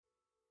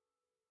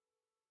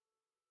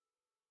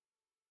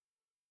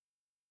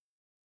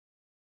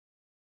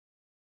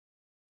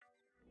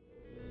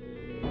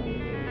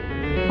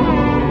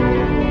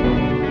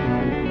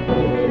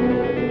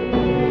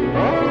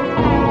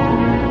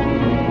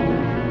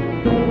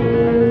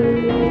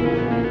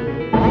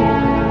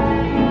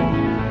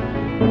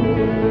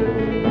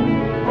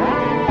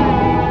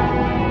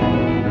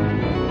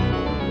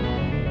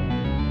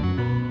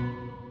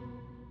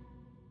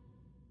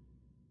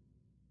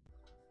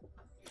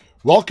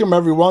Welcome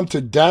everyone to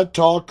Dad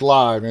Talk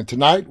Live, and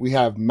tonight we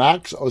have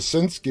Max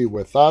Osinski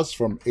with us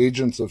from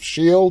Agents of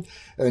S.H.I.E.L.D.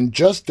 and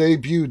just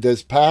debuted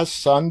this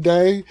past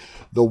Sunday,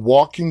 The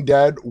Walking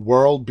Dead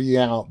World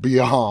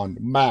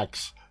Beyond.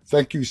 Max,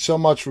 thank you so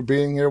much for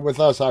being here with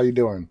us. How are you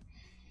doing?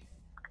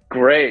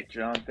 Great,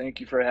 John.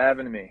 Thank you for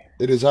having me.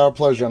 It is our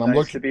pleasure, and I'm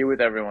Nice to looking be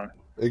with everyone.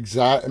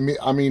 exactly.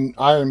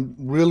 I am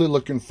really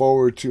looking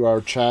forward to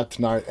our chat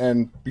tonight.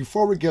 And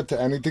before we get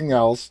to anything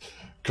else,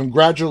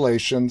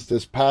 congratulations!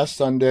 This past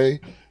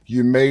Sunday,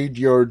 you made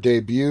your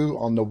debut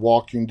on The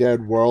Walking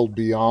Dead World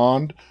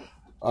Beyond,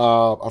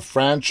 a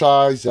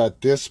franchise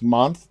that this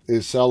month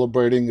is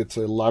celebrating its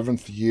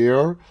 11th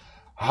year.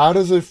 How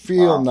does it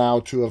feel Wow. now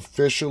to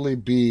officially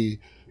be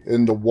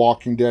in the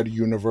Walking Dead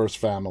universe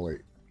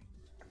family?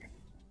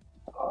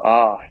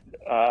 Ah,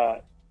 uh,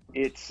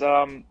 it's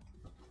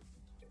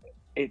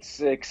it's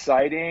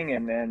exciting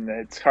and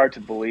it's hard to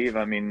believe.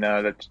 I mean,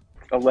 that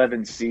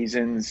 11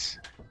 seasons.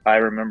 I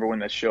remember when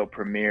the show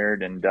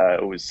premiered, and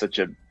it was such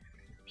a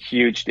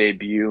huge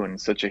debut and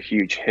such a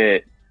huge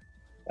hit.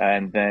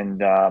 And then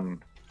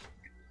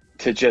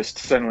to just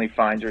suddenly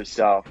find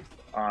yourself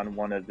on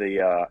one of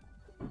the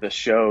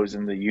shows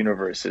in the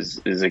universe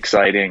is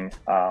exciting.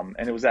 And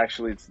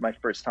it's my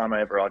first time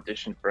I ever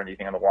auditioned for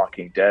anything on The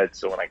Walking Dead.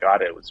 So when I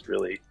got it, it was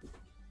really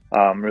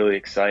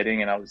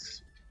exciting, and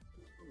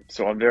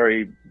I'm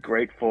very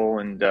grateful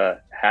and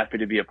happy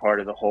to be a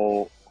part of the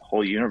whole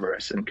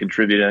universe and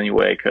contribute any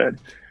way I could.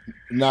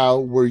 Now,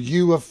 were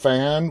you a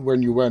fan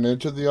when you went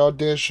into the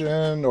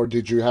audition, or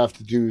did you have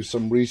to do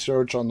some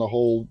research on the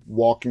whole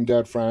Walking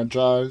Dead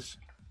franchise?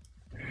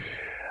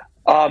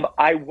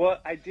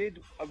 I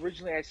did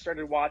originally. I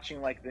started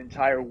watching like the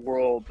entire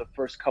world, the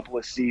first couple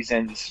of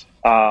seasons,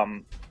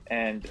 and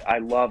I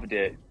loved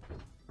it.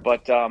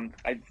 But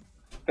I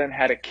then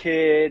had a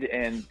kid,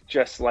 and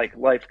just like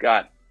life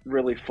got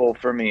really full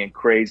for me and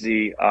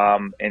crazy.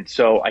 And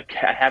so I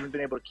haven't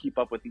been able to keep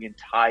up with the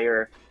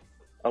entire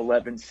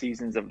 11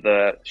 seasons of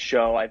the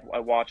show. I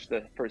watched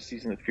the first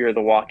season of Fear of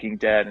the Walking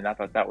Dead, and I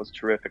thought that was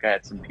terrific. I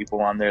had some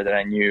people on there that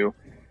I knew.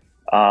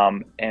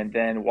 And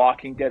then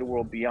Walking Dead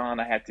World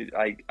Beyond,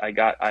 I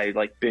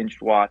like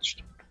binged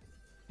watched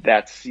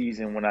that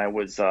season when I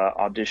was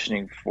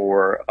auditioning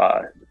for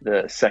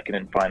the second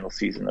and final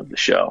season of the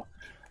show.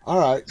 All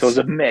right, So it was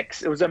a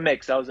mix. It was a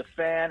mix. I was a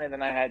fan, and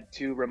then I had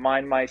to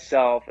remind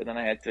myself, and then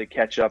I had to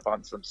catch up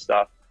on some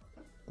stuff.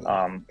 So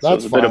it that's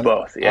was a bit of fine.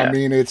 both. I Yeah.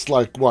 mean, it's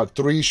like what,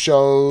 3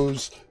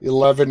 shows,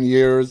 11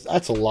 years.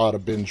 That's a lot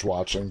of binge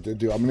watching to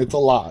do. I mean, it's a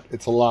lot.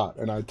 It's a lot,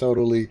 and I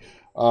totally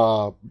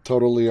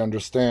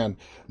understand.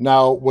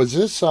 Now, was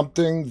this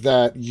something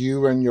that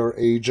you and your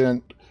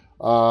agent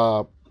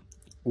uh,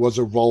 was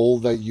a role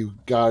that you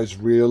guys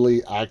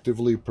really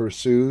actively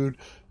pursued,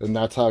 and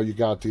that's how you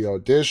got the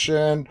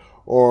audition,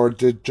 or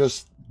did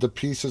just the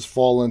pieces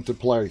fall into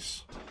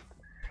place?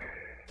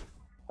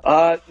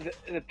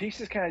 The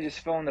pieces kind of just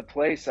fell into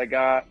place. I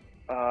got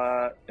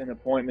an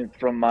appointment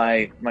from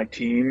my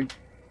team,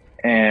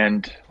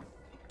 and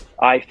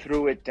I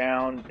threw it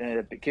down at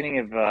the beginning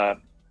of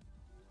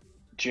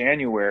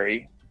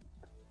January.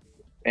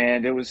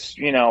 And it was,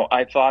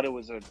 I thought it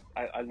was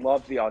I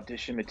loved the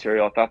audition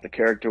material. I thought the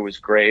character was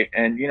great.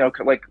 And,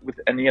 like with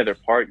any other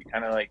part, you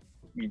kind of like,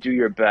 you do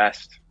your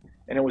best.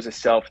 And it was a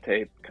self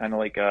tape, kind of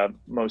like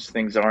most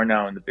things are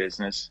now in the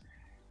business.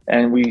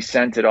 And we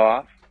sent it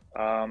off.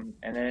 And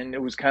then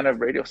it was kind of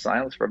radio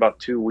silence for about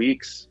 2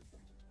 weeks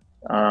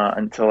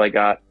until I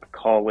got a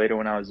call later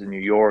when I was in New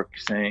York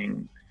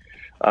saying,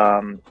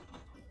 um,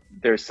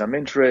 there's some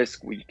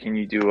interest. Can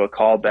you do a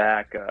call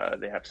back?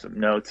 They have some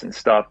notes and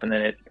stuff. And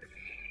then it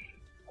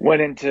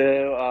went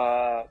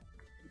into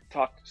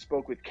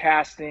spoke with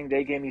casting.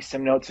 They gave me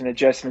some notes and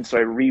adjustments, so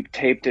I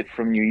retaped it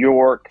from New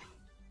York,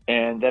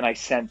 and then I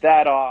sent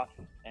that off.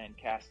 And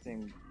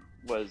casting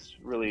was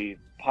really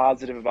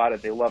positive about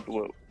it. They loved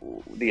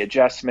the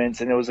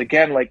adjustments, and it was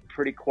again like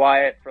pretty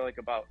quiet for like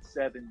about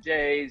 7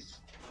 days.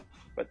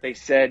 But they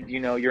said,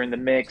 you're in the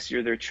mix.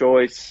 You're their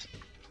choice.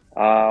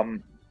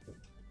 Um,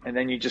 and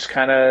then you just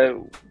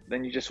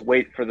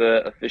wait for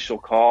the official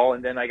call.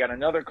 And then I got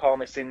another call,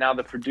 and they say now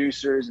the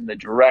producers and the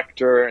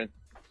director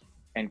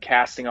and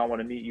casting all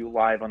want to meet you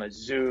live on a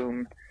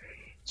Zoom.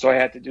 So I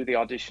had to do the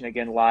audition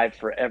again live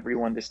for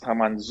everyone, this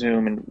time on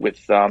Zoom, and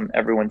with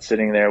everyone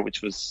sitting there,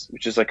 which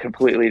is a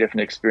completely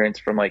different experience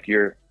from like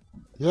your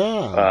Yeah.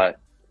 uh,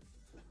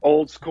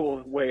 old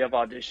school way of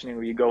auditioning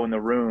where you go in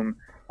the room.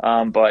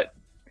 But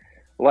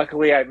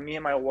luckily, me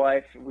and my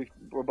wife,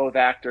 we're both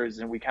actors,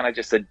 and we kind of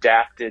just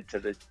adapted to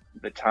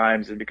the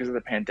times. And because of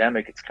the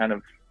pandemic, it's kind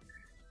of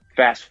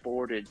fast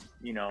forwarded,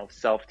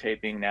 self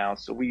taping now.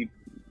 So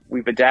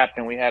we've adapted,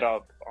 and we had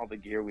all the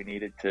gear we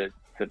needed to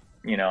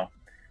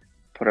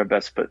put our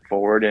best foot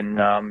forward. And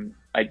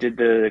I did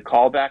the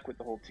callback with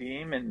the whole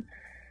team, and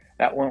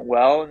that went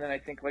well. And then I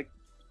think like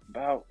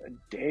about a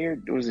day, or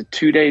was it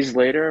 2 days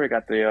later, I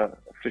got the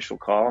official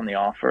call and the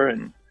offer,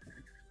 and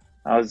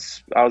I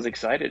was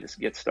excited to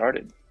get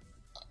started.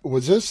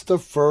 Was this the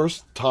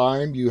first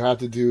time you had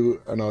to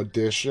do an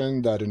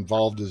audition that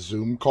involved a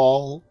Zoom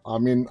call? I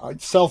mean,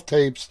 self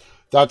tapes,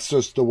 that's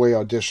just the way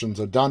auditions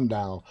are done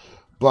now.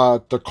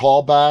 But the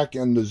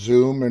callback and the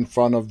Zoom in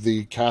front of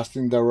the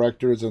casting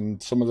directors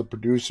and some of the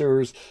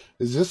producers,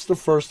 is this the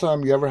first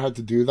time you ever had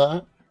to do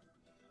that?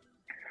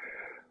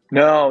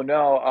 No,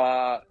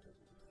 no.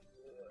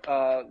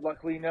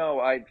 Luckily,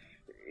 no.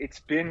 It's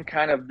been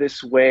kind of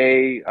this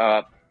way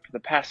for the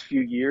past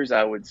few years,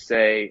 I would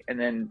say, and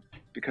then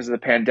because of the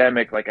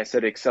pandemic, like I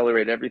said, it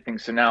accelerated everything.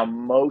 So now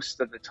most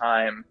of the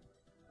time,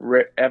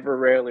 ever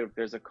rarely if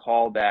there's a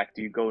callback,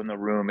 do you go in the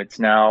room? It's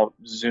now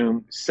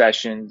Zoom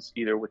sessions,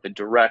 either with the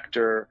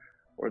director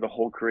or the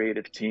whole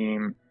creative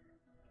team.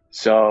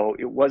 So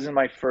it wasn't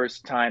my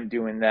first time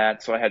doing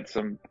that. So I had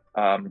some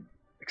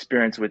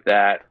experience with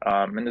that.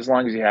 And as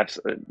long as you have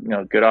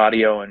good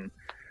audio and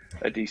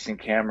a decent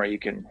camera, you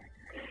can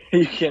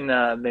you can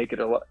make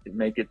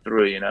it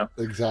through.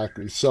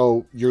 Exactly.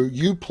 So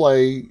you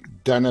play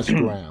Dennis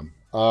Graham,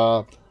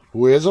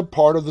 who is a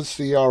part of the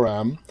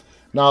CRM.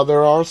 Now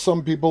there are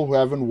some people who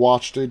haven't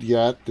watched it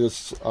yet.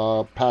 This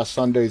past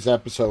Sunday's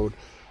episode.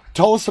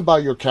 Tell us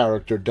about your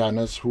character,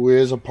 Dennis, who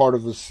is a part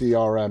of the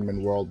CRM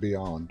in World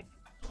Beyond.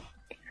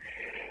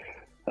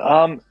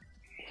 Um,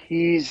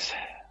 he's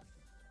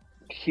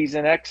he's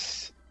an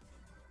ex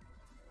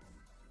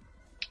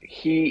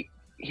he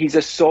he's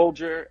a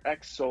soldier,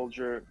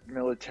 ex-soldier,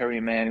 military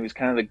man. He was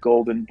kind of the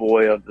golden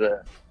boy of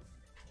the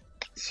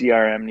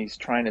CRM, and he's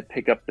trying to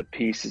pick up the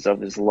pieces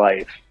of his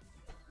life.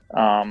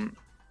 Um,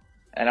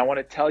 and I want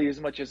to tell you as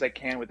much as I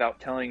can without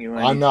telling you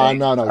I know, I anything,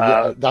 know, no.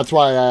 Yeah, that's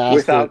why I asked it.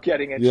 without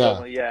getting in Yeah,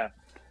 trouble. Yeah.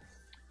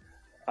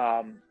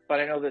 But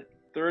I know the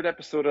third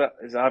episode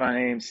is out on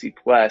AMC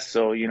Plus,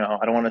 so I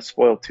don't want to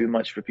spoil too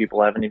much for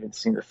people. I haven't even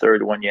seen the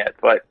third one yet,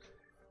 but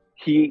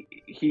he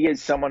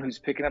is someone who's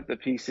picking up the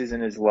pieces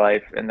in his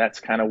life, and that's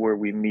kind of where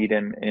we meet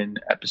him in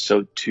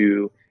episode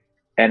two.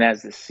 And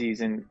as the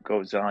season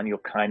goes on, you'll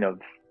kind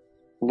of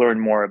learn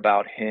more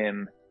about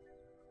him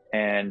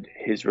and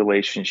his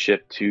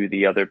relationship to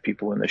the other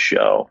people in the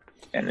show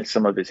and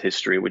some of his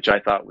history, which I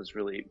thought was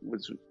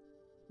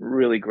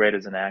really great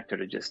as an actor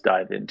to just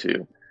dive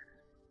into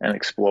and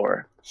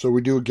explore. so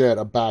we do get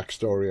a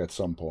backstory at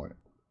some point.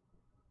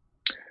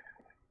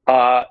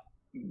 Uh,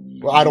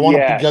 Well, I don't want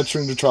to get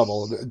you into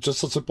trouble. yes.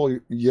 Just a simple,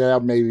 yeah,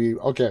 maybe.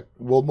 Okay,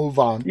 we'll move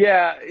on.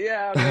 Yeah,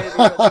 yeah, maybe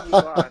let's move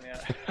on.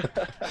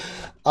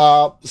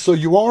 Yeah. So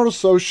you are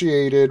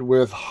associated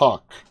with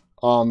Huck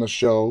on the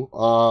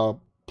show,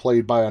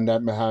 played by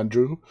Annette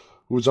Mahandru,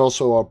 who's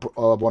also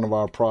one of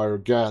our prior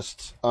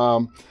guests.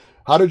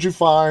 How did you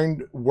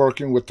find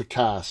working with the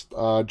cast?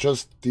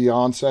 Just the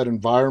onset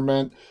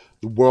environment.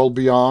 The World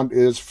Beyond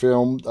is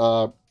filmed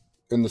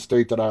in the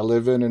state that I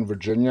live in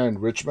Virginia, in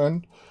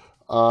Richmond.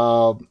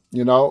 How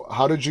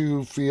did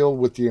you feel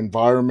with the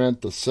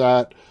environment, the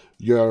set,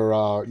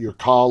 your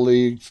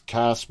colleagues,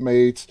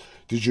 castmates?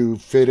 Did you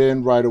fit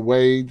in right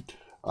away?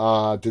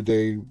 Did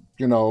they,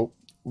 you know,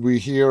 we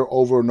hear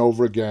over and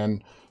over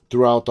again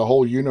throughout the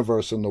whole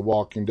universe in The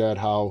Walking Dead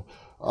how,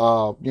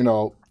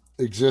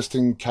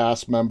 existing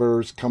cast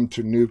members come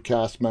to new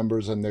cast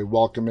members and they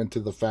welcome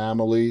into the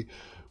family.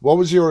 What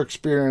was your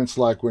experience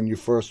like when you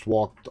first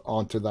walked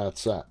onto that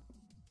set?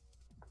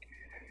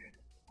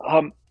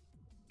 Um,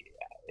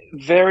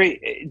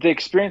 the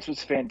experience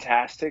was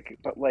fantastic,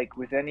 but like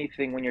with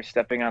anything, when you're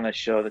stepping on a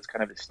show that's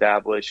kind of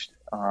established,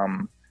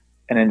 and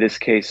in this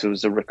case, it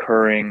was a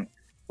recurring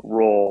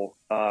role.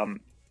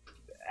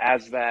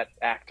 As that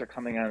actor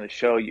coming on the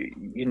show,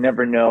 you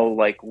never know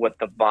like what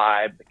the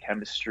vibe, the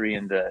chemistry,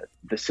 and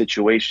the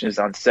situation is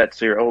on set.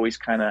 So you're always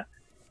kind of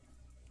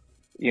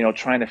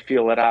trying to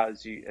feel it out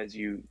as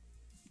you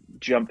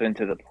jump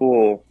into the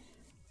pool.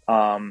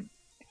 Um,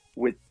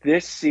 with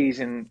this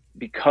season,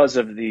 because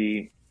of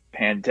the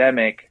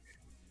pandemic,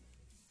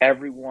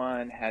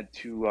 everyone had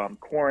to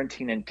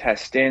quarantine and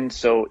test in,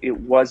 so it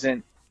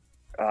wasn't.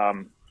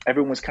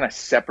 Everyone was kind of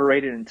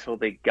separated until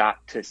they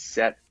got to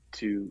set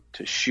to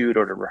shoot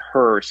or to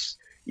rehearse.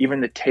 Even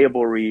the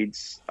table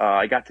reads,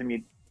 I got to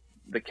meet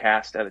the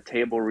cast at a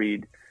table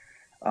read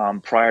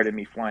prior to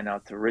me flying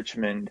out to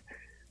Richmond,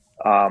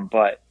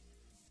 but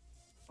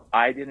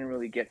I didn't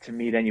really get to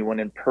meet anyone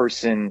in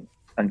person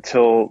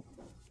until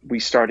we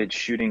started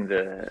shooting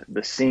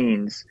the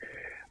scenes.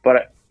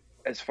 But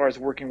as far as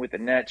working with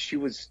Annette, she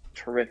was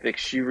terrific.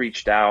 She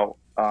reached out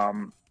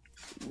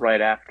right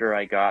after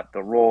I got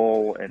the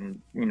role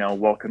and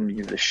welcomed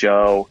me to the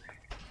show,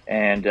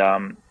 and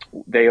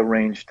they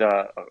arranged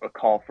a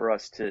call for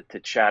us to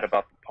chat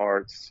about the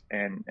parts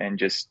and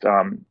just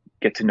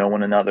get to know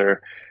one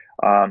another.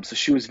 So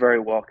she was very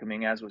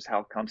welcoming, as was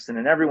Hal Cumpston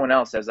and everyone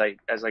else as I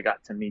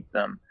got to meet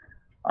them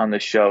on the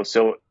show.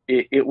 So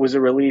it was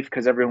a relief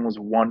because everyone was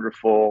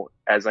wonderful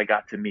as I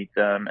got to meet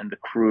them, and the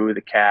crew,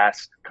 the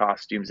cast,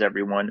 costumes,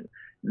 everyone,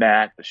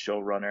 Matt, the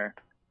showrunner.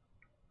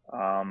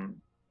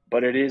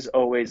 But it is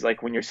always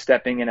like when you're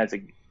stepping in as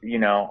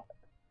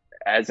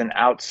an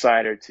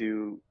outsider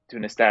to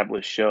an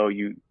established show,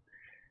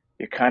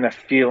 you're kind of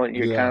feeling,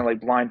 you're kind Yeah. of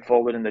like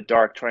blindfolded in the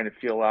dark, trying to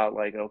feel out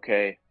like,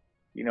 okay,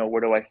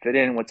 where do I fit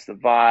in? What's the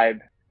vibe?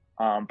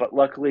 But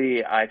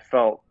luckily, I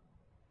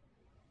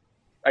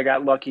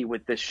got lucky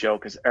with this show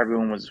because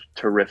everyone was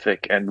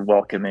terrific and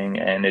welcoming,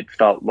 and it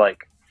felt like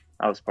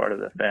I was part of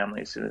the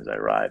family as soon as I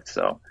arrived.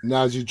 So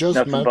Now, as you just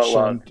nothing but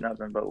love, mentioned,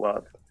 nothing but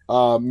love.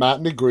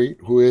 Matt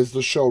Negrete, who is the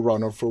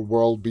showrunner for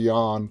World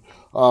Beyond,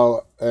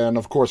 and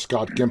of course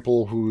Scott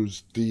Gimple,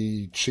 who's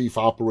the chief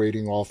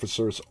operating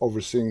officer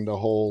overseeing the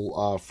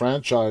whole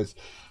franchise.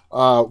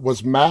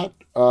 Was Matt?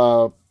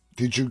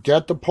 Did you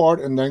get the part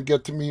and then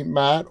get to meet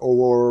Matt,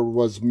 or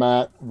was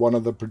Matt one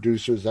of the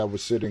producers that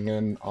was sitting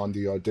in on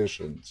the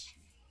auditions?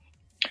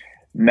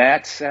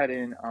 Matt sat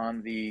in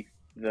on the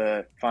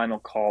final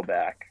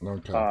callback,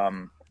 Okay.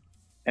 um,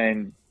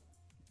 and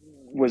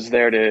was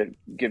there to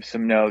give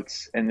some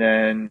notes. And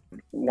then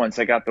once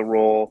I got the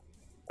role,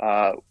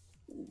 uh,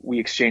 we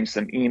exchanged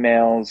some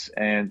emails,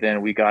 and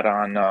then we got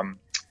on.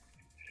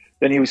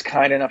 Then he was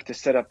kind enough to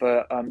set up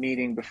a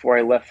meeting before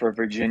I left for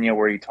Virginia,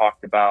 where he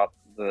talked about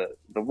the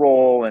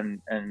role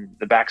and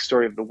the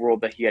backstory of the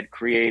world that he had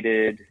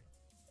created,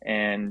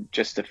 and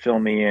just to fill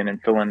me in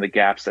and fill in the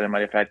gaps that I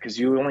might have had, because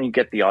you only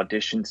get the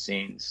audition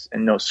scenes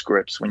and no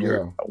scripts when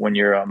you're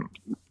Yeah.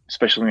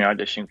 especially when you're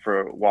auditioning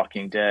for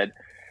Walking Dead.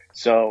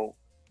 So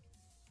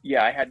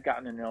yeah, I had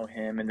gotten to know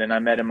him, and then I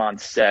met him on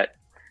set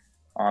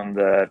on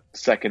the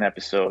second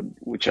episode,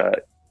 which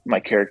my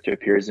character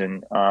appears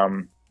in,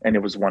 and it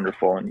was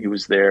wonderful. And he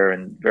was there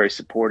and very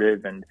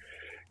supportive and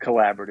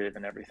collaborative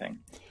and everything.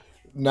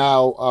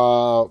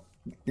 Now,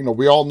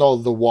 we all know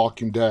The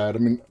Walking Dead. I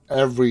mean,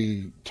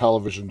 every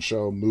television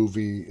show,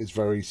 movie is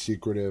very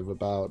secretive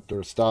about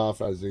their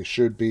stuff, as they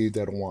should be.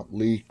 They don't want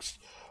leaks.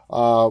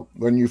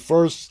 When you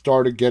first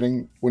started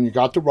getting, when you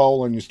got the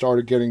role and you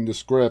started getting the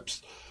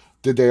scripts,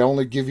 did they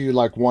only give you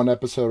like one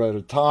episode at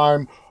a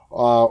time?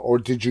 Or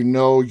did you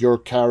know your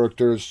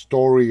character's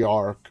story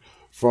arc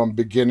from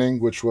beginning,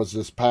 which was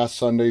this past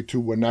Sunday, to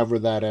whenever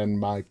that end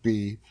might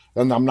be?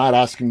 And I'm not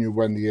asking you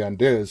when the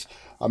end is.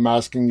 I'm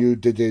asking you,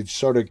 did they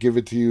sort of give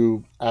it to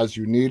you as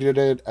you needed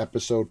it,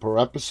 episode per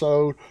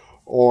episode,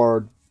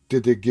 or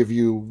did they give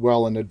you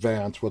well in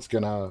advance what's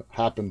going to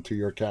happen to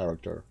your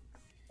character?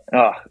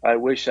 Oh, I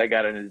wish I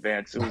got it in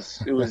advance.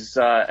 It was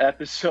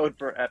episode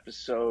per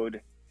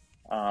episode.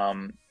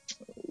 Um,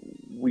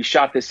 we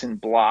shot this in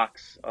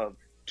blocks of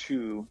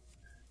 2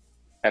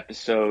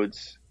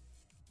 episodes,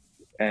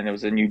 and there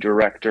was a new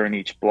director in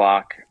each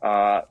block.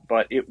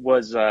 But it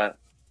was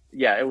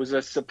yeah, it was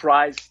a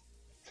surprise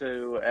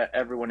to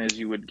everyone as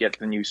you would get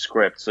the new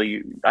script. So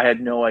I had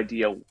no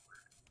idea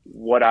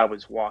what I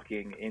was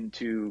walking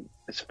into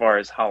as far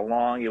as how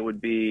long it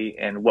would be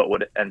and what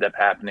would end up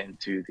happening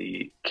to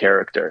the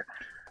character.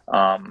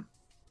 Um,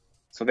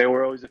 so they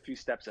were always a few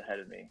steps ahead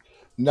of me,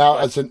 Now, but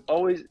as an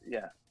always,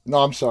 yeah. no,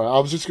 I'm sorry. I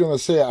was just going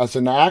to say, as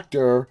an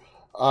actor,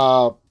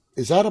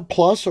 is that a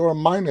plus or a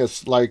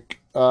minus? Like,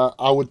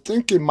 I would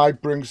think it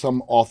might bring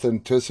some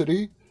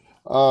authenticity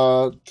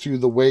to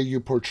the way you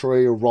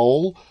portray a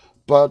role,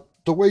 but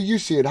the way you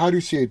see it, how do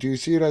you see it? Do you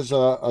see it as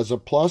a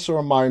plus or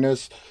a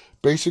minus?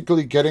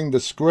 Basically, getting the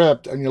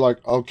script, and you're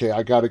like, okay,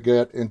 I got to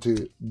get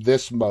into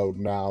this mode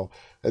now,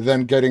 and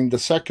then getting the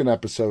second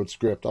episode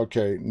script.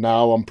 Okay,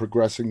 now I'm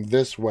progressing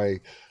this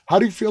way. How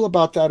do you feel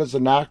about that as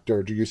an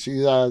actor? Do you see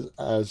that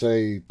as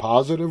a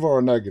positive or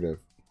a negative?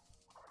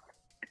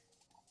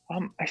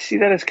 I see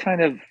that as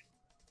kind of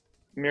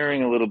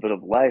mirroring a little bit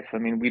of life. I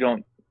mean, we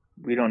don't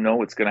know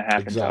what's going to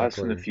happen to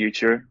us in the Exactly.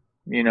 future.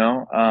 You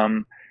know,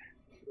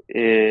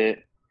 it,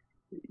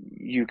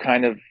 you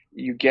kind of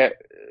you get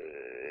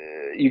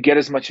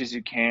as much as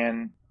you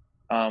can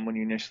when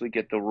you initially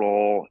get the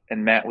role.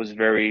 And Matt was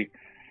very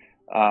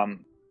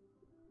um,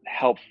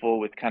 helpful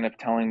with kind of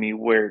telling me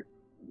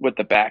what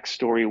the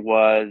backstory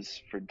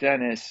was for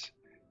Dennis,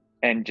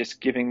 and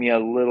just giving me a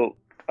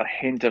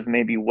hint of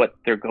maybe what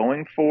they're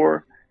going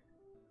for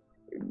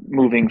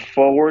moving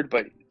forward.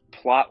 But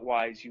plot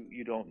wise,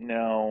 you don't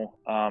know.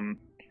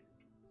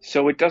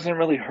 So it doesn't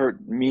really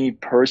hurt me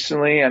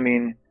personally. I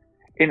mean,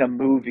 in a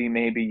movie,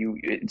 maybe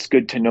it's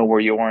good to know where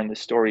you are in the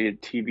story.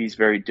 TV is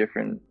very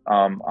different,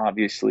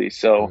 obviously.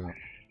 So Yeah.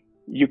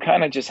 you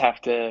kind of just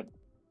have to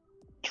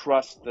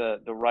trust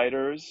the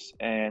writers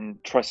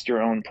and trust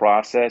your own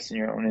process and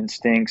your own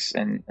instincts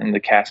and the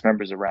cast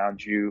members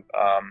around you.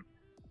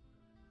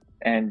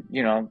 And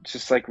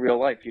just like real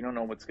life, you don't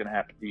know what's going to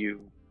happen to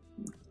you,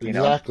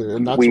 Exactly.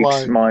 And that's weeks,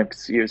 why,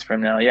 months, years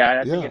from now. Yeah, and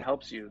I think yeah, it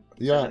helps you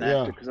as yeah, an yeah.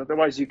 actor, because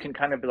otherwise you can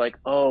kind of be like,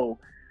 oh,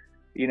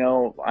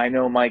 I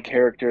know my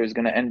character is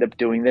going to end up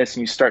doing this,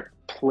 and you start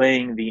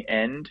playing the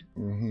end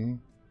Hmm.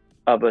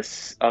 of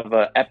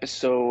a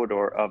episode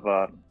or of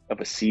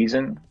a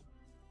season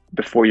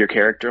before your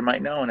character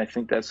might know. And I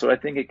think that's so. I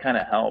think it kind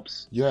of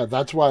helps Yeah,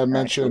 that's why I actually.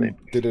 mentioned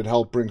did it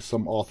help bring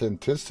some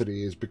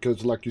authenticity is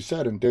because, like you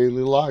said, in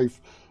daily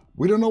life,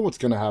 we don't know what's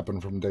going to happen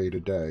from day to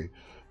day.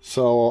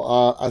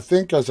 So I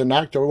think as an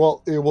actor,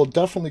 well, it will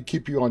definitely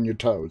keep you on your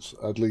toes,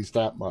 at least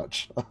that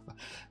much.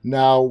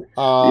 Now,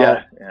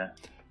 Yeah, yeah.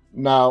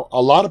 now,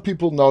 a lot of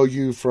people know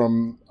you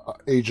from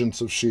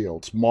Agents of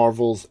Shields,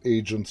 Marvel's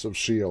Agents of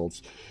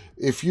Shields.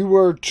 If you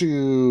were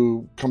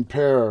to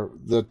compare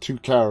the two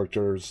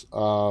characters,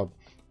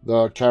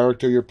 the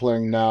character you're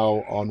playing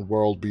now on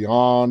World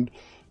Beyond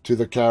to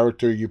the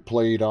character you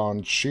played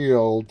on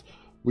Shield,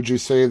 would you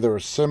say they're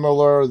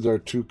similar? They're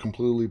two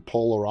completely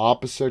polar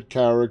opposite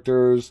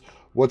characters.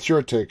 What's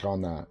your take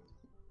on that?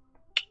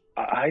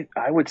 I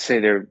would say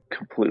they're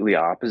completely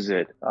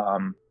opposite.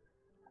 On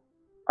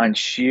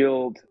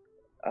Shield,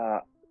 uh,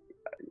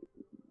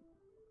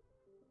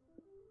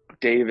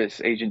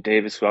 Agent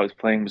Davis, who I was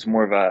playing, was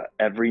more of a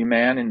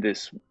everyman in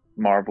this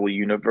Marvel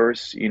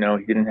universe. You know,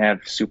 he didn't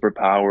have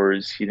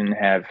superpowers. He didn't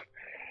have.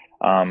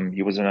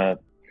 He wasn't a.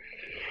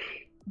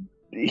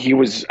 He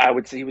was. I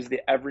would say he was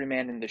the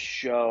everyman in the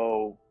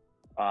show,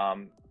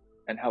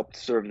 and helped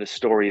serve the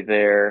story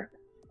there,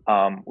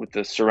 with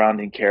the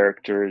surrounding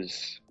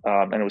characters.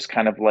 And it was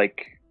kind of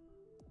like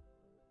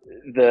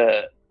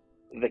the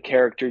the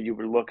character you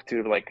would look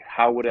to, like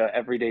how would a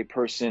everyday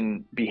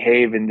person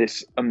behave in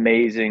this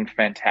amazing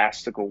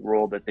fantastical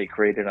world that they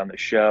created on the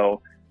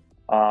show.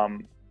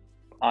 On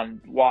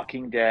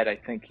Walking Dead, I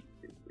think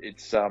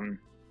it's there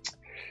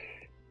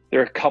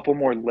are a couple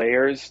more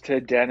layers to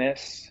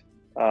Dennis,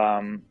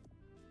 and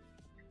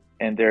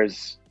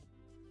there's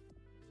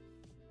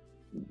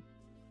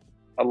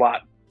a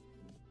lot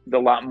a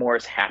lot more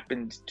has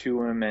happened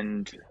to him,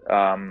 and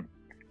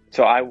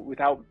so I,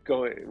 without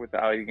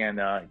again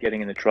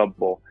getting into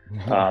trouble,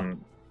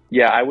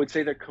 yeah, I would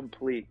say they're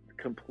complete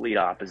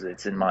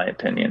opposites in my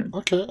opinion.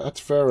 Okay, that's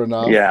fair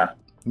enough. Yeah.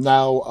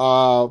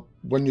 Now,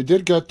 when you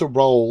did get the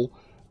role,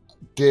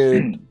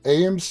 did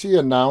AMC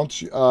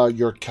announce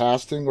your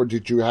casting, or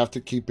did you have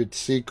to keep it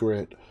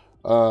secret?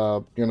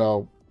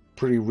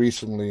 Pretty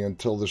recently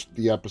until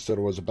the episode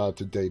was about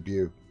to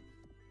debut.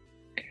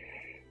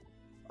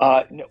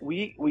 No,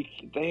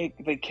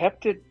 they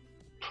kept it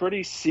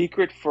pretty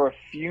secret for a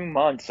few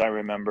months, I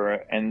remember,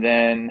 and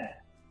then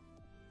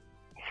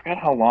I forgot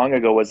how long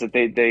ago was it.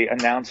 They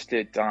announced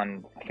it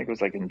on, I think it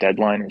was like in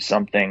Deadline or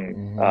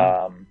something,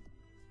 a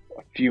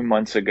few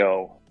months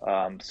ago.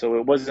 So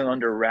it wasn't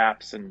under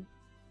wraps, and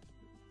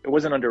it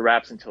wasn't under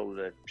wraps until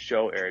the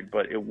show aired,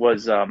 but it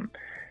was.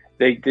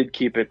 They did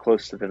keep it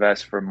close to the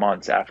vest for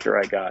months after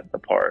I got the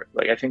part.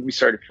 Like I think we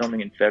started filming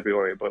in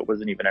February, but it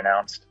wasn't even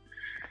announced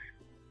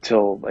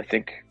till I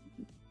think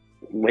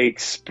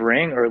late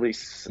spring, early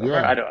summer.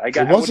 Yeah, I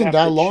don't. it wasn't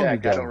that long check.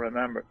 ago. I don't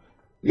remember.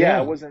 Yeah,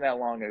 Yeah. it wasn't that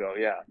long ago.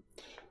 Yeah.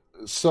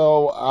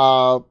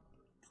 So,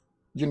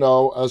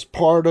 as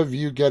part of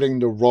you getting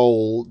the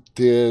role,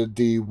 did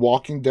the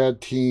Walking Dead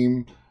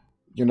team,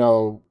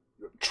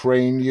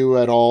 train you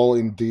at all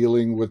in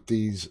dealing with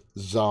these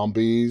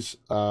zombies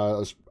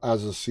as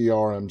a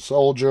CRM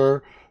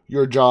soldier?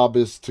 Your job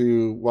is the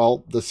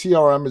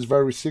CRM is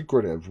very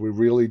secretive. We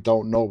really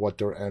don't know what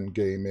their end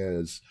game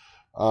is.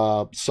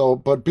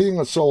 But being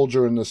a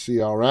soldier in the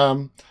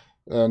CRM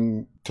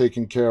and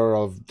taking care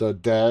of the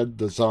dead,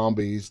 the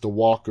zombies, the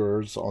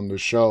walkers on the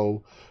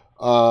show,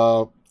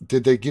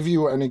 did they give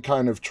you any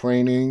kind of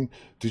training?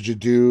 Did you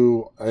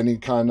do any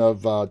kind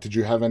of, did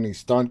you have any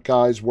stunt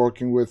guys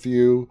working with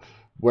you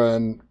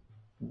when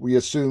we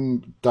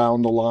assume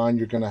down the line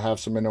you're going to have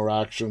some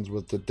interactions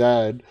with the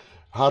dead?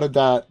 How did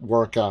that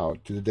work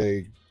out? Did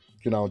they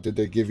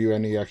give you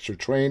any extra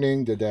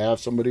training? Did they have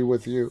somebody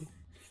with you?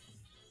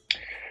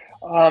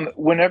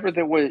 Whenever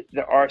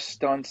there are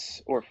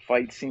stunts or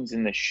fight scenes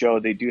in the show,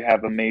 they do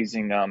have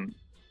amazing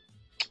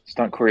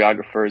stunt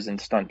choreographers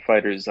and stunt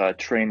fighters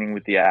training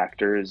with the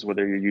actors,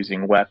 whether you're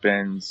using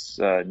weapons,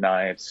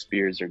 knives,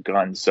 spears, or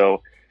guns.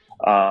 So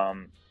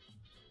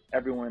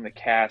everyone in the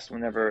cast,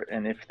 whenever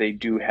and if they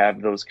do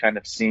have those kind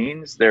of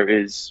scenes, there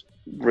is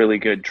really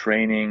good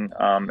training,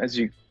 as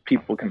you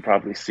people can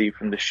probably see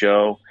from the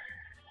show.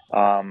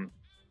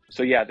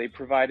 So yeah, they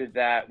provided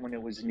that when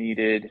it was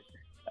needed.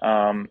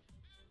 And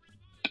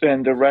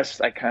the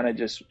rest, I kind of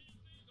just,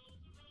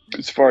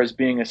 as far as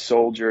being a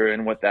soldier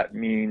and what that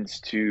means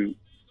to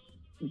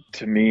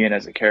me and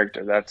as a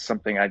character, that's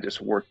something I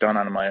just worked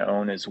on my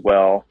own as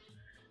well,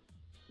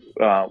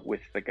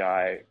 with the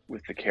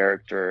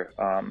character,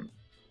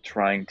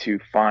 trying to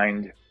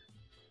find,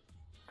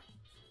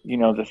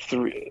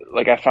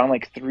 I found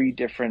like three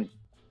different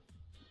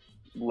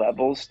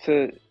levels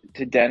to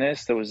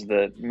Dennis. There was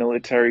the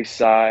military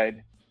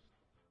side,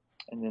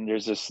 and then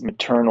there's this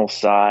maternal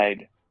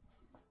side,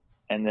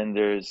 and then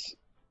there's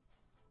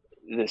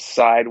this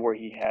side where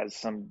he has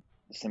some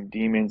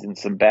demons and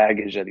some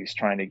baggage that he's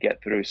trying to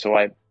get through. So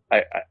I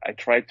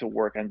tried to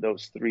work on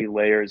those three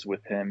layers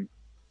with him,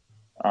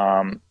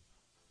 and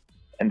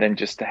then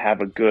just to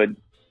have a good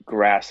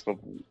grasp of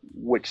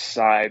which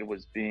side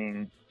was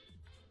being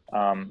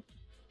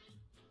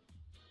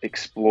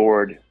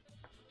explored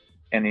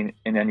in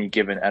any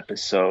given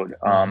episode.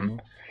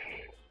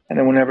 And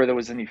then whenever there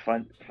was any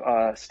fun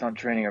stunt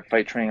training or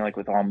fight training, like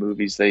with all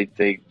movies,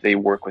 they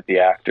work with the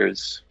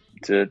actors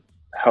to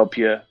help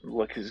you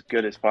look as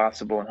good as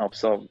possible and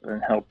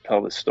help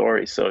tell the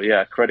story. So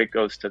yeah, credit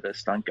goes to the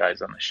stunt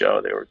guys on the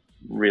show. They were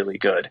really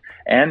good,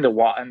 and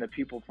the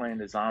people playing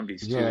the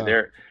zombies too.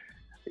 Yeah.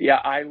 Yeah,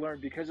 I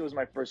learned because it was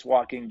my first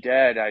Walking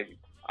Dead.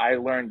 I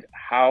learned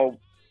how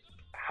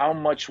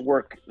much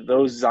work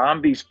those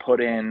zombies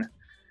put in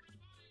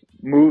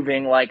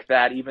moving like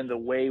that, even the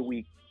way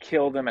we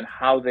kill them and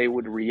how they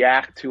would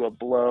react to a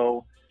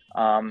blow.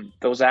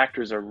 Those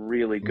actors are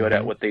really good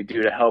at Hmm. what they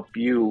do to help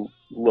you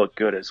look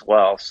good as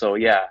well. So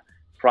yeah,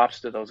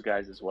 props to those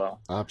guys as well.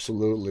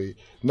 Absolutely.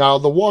 Now,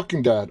 The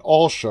Walking Dead,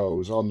 all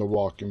shows on The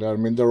Walking Dead, I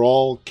mean, they're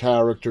all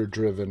character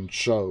driven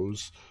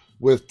shows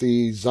with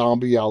the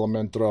zombie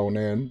element thrown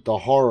in, the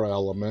horror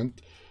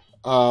element.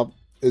 Uh,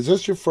 is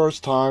this your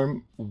first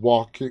time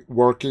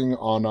working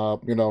on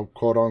a,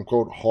 quote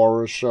unquote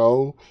horror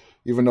show,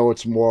 even though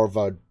it's more of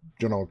a,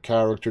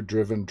 character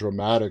driven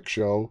dramatic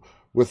show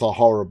with a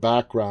horror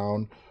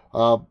background?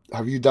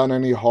 Have you done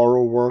any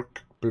horror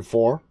work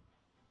before?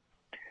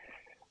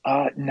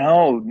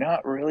 No,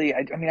 not really.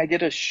 I mean, I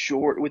did a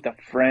short with a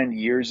friend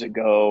years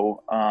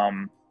ago.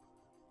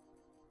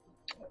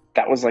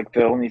 That was like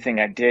the only thing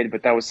I did,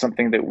 but that was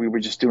something that we were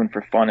just doing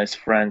for fun as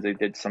friends. I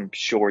did some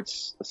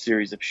shorts, a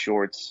series of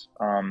shorts,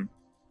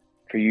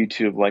 for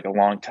YouTube like a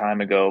long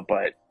time ago,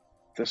 but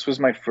this was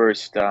my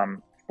first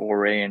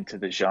foray into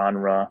the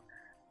genre,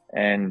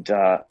 and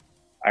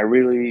I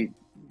really,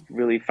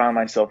 really found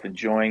myself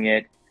enjoying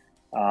it.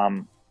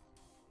 Um,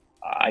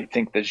 I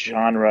think the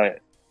genre,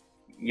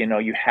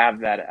 you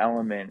have that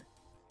element,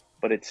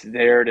 but it's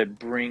there to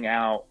bring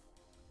out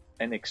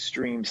an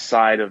extreme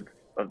side of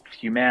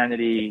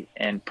humanity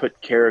and put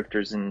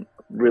characters in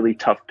really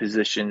tough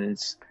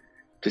positions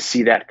to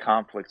see that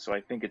conflict. So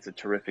I think it's a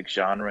terrific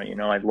genre.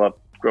 I love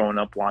growing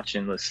up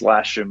watching the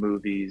slasher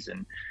movies,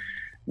 and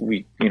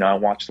I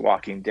watched The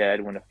Walking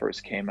Dead when it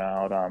first came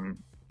out. And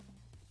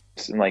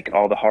like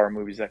all the horror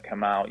movies that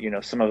come out,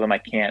 some of them I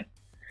can't.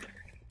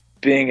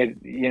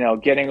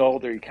 Getting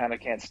older, you kind of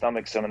can't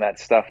stomach some of that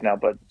stuff now.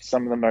 But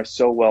some of them are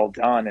so well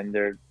done, and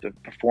the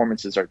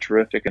performances are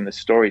terrific in the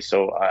story.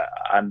 So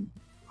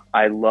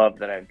I love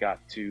that I've got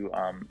to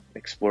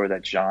explore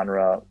that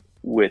genre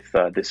with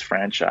this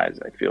franchise.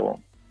 I feel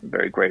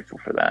very grateful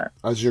for that.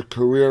 As your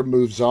career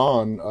moves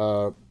on,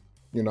 are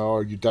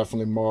you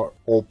definitely more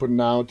open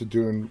now to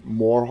doing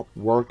more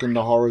work in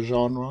the horror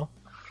genre?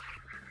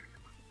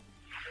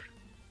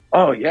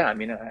 Oh yeah, I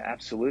mean,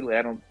 absolutely.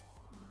 I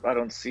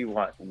don't see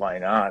why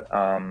not.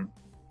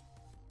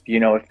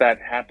 If that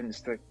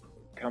happens to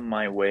come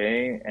my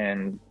way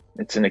and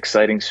it's an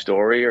exciting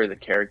story or the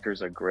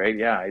characters are great,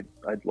 yeah,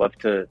 I'd love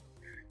to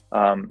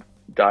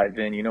dive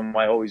in.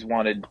 I always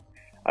want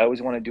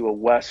to do a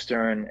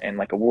Western and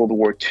like a World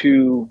War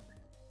II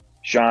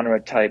genre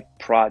type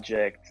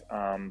project.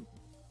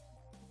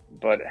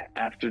 But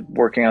after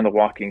working on The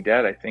Walking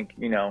Dead, I think,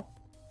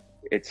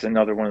 it's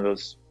another one of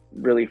those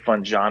really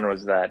fun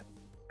genres that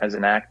as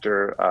an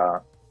actor,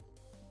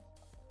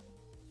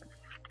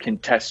 can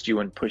test you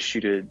and push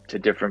you to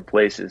different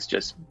places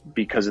just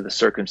because of the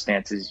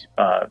circumstances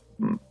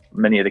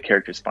many of the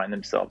characters find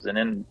themselves in.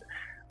 And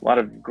a lot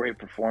of great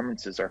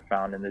performances are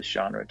found in this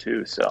genre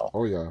too. So,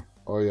 Oh yeah,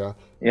 oh yeah.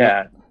 Now,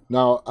 yeah.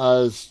 now,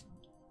 as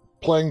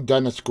playing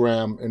Dennis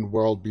Graham in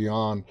World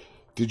Beyond,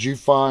 did you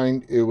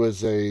find it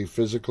was a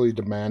physically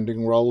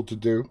demanding role to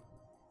do?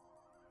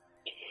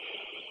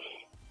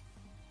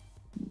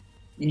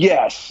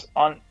 Yes.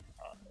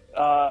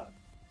 Uh,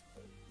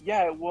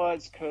 yeah, it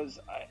was because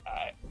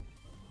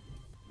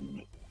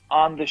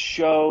on the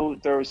show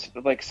there was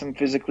like some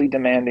physically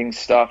demanding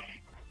stuff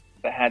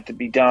that had to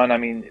be done. I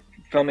mean,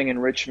 filming in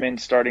Richmond,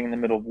 starting in the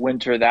middle of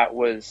winter, that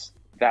was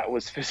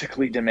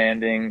physically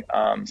demanding.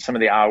 Some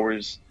of the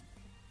hours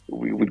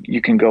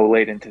you can go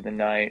late into the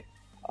night,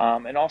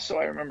 and also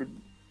I remember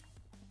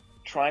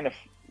trying to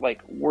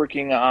like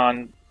working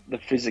on the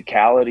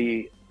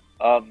physicality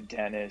of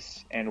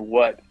Dennis and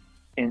what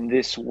in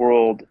this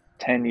world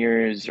 10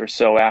 years or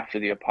so after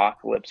the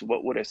apocalypse,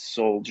 what would a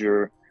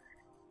soldier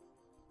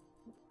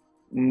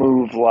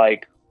move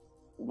like?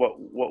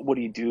 What would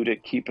he do to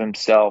keep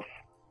himself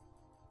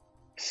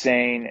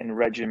sane and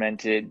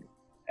regimented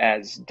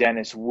as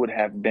Dennis would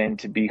have been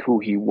to be who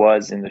he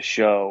was in the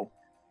show?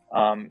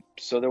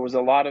 So there was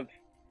a lot of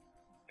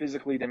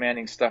physically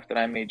demanding stuff that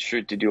I made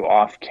sure to do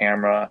off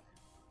camera,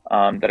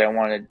 that I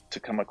wanted to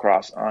come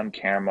across on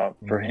camera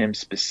for Hmm. him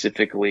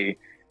specifically,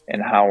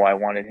 and how I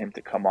wanted him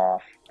to come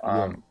off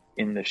Yeah.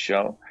 in the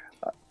show.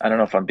 I don't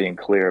know if I'm being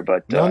clear,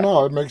 but No,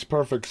 no, it makes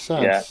perfect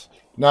yeah. sense.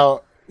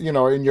 Now,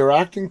 in your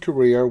acting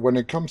career, when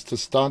it comes to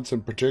stunts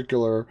in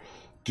particular,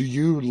 do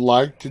you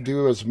like to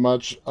do as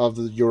much of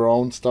your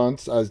own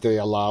stunts as they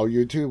allow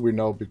you to? We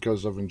know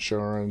because of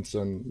insurance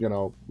and,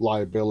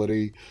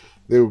 liability,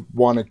 they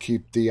want to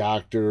keep the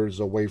actors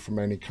away from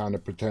any kind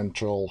of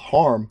potential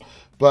harm.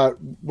 But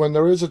when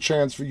there is a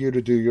chance for you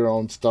to do your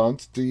own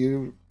stunts,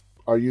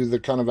 are you the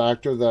kind of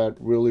actor that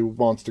really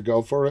wants to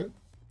go for it?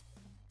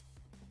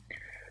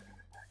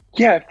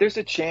 Yeah, if there's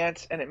a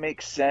chance and it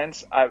makes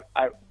sense,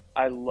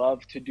 I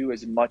love to do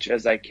as much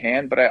as I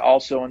can, but I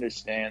also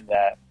understand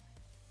that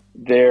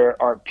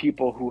there are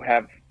people who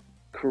have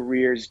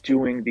careers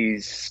doing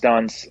these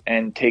stunts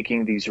and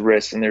taking these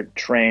risks, and they're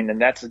trained, and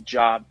that's a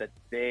job that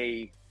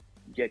they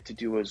get to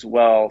do as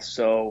well.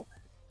 So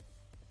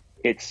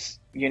it's,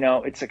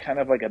 it's a kind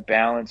of like a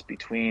balance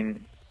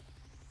between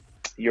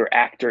your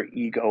actor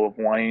ego of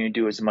wanting to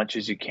do as much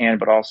as you can,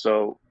 but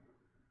also,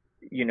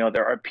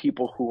 there are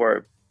people who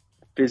are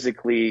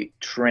physically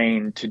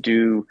trained to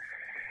do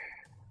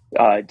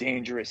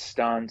dangerous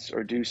stunts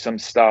or do some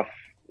stuff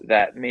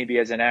that maybe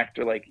as an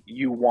actor, like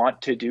you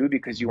want to do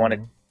because you want to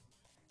Hmm.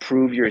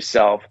 prove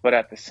yourself. But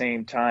at the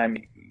same time,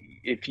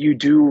 if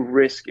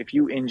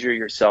you injure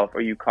yourself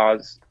or you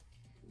cause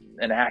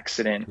an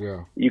accident,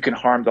 Yeah. you can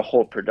harm the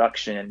whole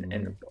production Hmm.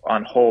 and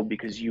on hold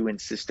because you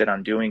insisted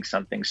on doing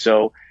something.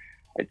 So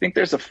I think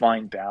there's a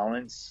fine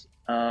balance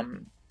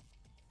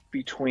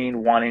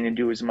between wanting to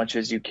do as much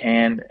as you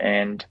can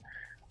and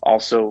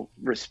also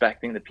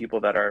respecting the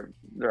people that are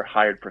they're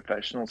hired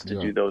professionals to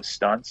Yeah. do those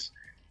stunts.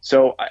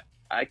 So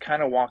I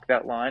kind of walk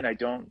that line. I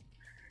don't,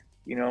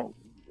 you know,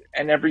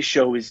 and every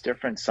show is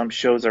different. Some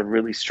shows are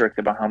really strict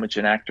about how much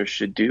an actor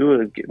should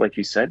do, like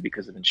you said,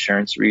 because of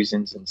insurance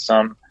reasons, and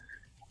some,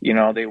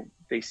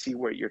 they see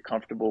what you're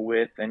comfortable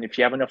with, and if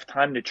you have enough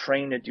time to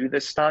train to do the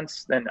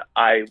stunts, then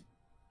I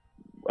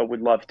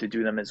would love to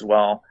do them as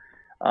well.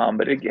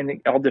 But again,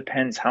 it all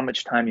depends how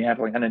much time you have.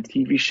 Like on a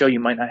TV show, you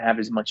might not have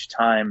as much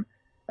time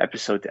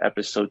episode to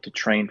episode to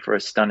train for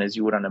a stunt as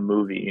you would on a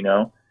movie.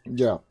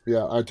 Yeah,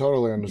 yeah, I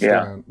totally Yeah.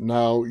 understand.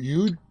 Now,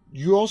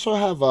 you also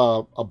have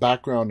a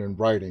background in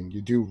writing.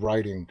 You do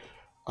writing.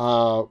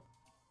 Uh,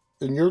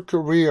 in your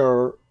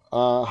career,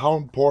 how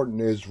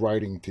important is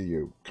writing to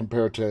you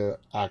compared to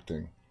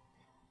acting?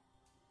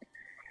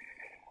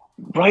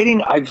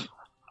 Writing,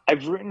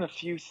 I've written a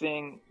few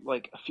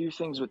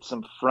things with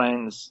some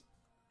friends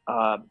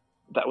uh,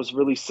 that was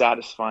really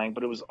satisfying,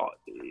 but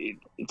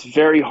it's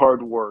very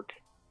hard work.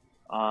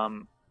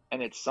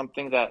 And it's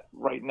something that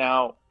right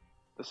now,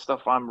 the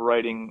stuff I'm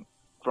writing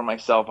for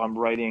myself, I'm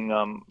writing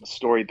a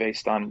story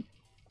based on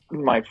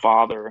my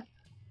father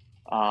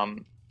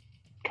um,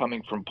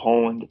 coming from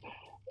Poland,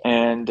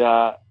 and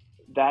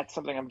that's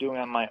something I'm doing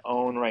on my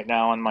own right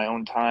now, on my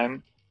own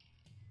time.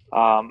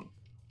 Um,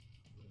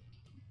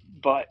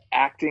 but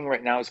acting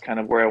right now is kind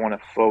of where I want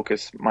to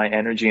focus my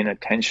energy and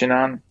attention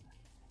on,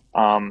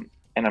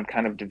 and I'm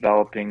kind of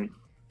developing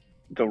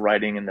the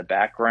writing in the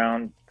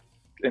background.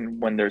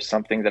 And when there's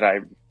something that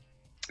I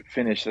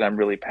finish that I'm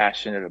really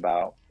passionate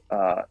about,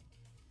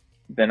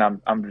 then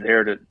I'm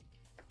there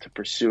to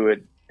pursue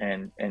it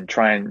and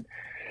try and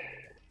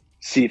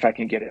see if I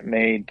can get it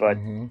made. But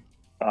Hmm.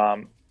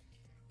 um,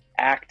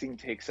 acting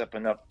takes up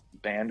enough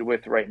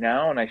bandwidth right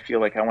now, and I feel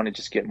like I want to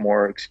just get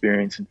more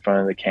experience in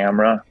front of the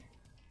camera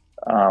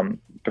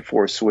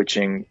before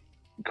switching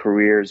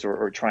careers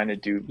or trying to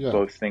do Yeah.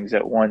 both things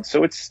at once.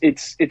 So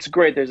it's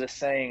great. There's a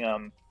saying.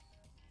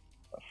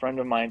 A friend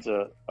of mine's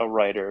a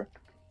writer,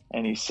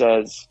 and he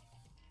says,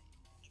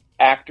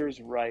 "Actors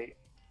write,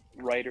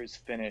 writers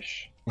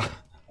finish."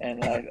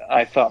 And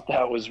I thought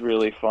that was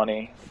really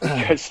funny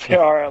because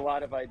there are a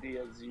lot of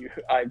ideas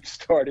I've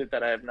started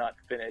that I have not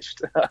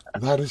finished.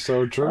 That is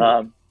so true.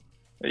 um,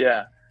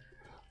 yeah.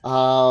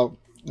 Uh,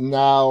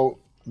 Now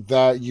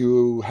that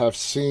you have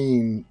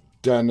seen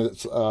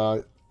Dennis,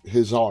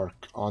 his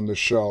arc on the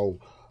show,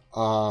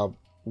 uh,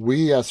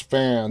 we as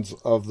fans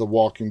of The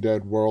Walking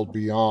Dead World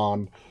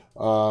Beyond,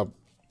 uh,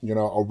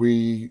 are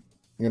we,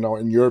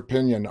 in your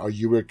opinion, are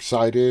you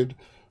excited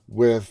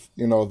with,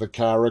 the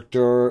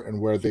character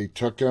and where they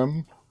took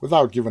him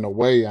without giving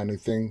away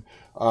anything?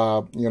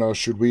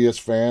 Should we as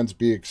fans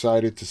be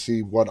excited to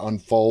see what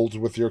unfolds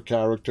with your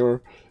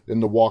character in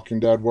The Walking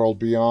Dead World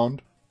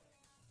Beyond?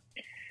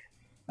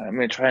 I'm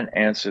gonna try and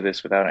answer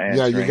this without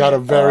Yeah, you answering got to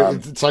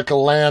it. it's like a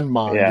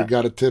landmine. You Yeah,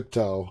 got to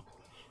tiptoe.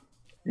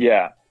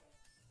 yeah.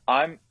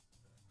 I'm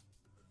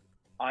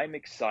I'm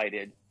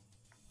excited.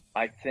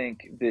 I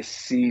think this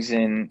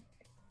season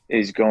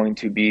is going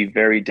to be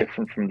very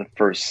different from the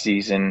first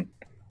season,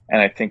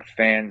 and I think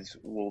fans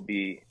will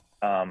be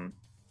um,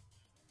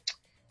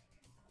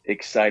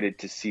 excited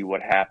to see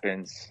what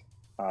happens.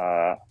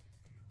 Uh,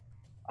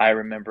 I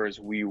remember as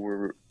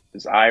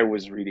I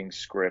was reading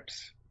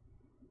scripts,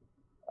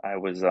 I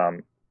was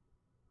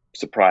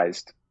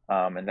surprised,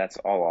 and that's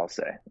all I'll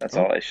say. That's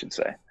Oh, all I should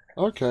say.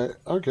 okay,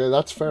 okay,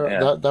 that's fair.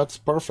 Yeah. That's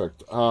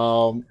perfect.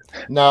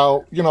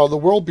 Now the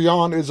World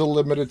Beyond is a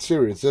limited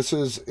series. This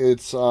is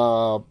its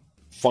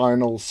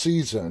final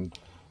season.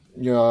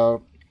 You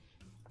know,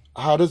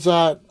 how does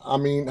that? I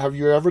mean, have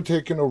you ever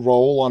taken a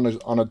role on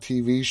a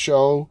TV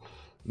show,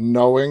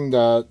 knowing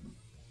that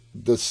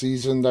the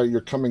season that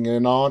you're coming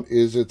in on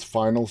is its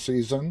final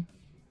season?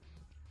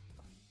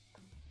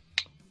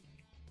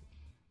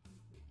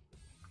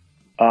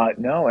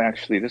 No,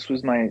 actually, this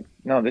is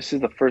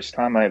the first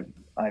time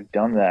I've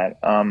done that.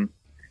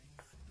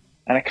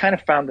 And I kind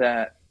of found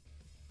that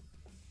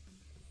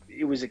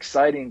it was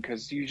exciting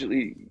because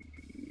usually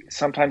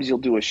sometimes you'll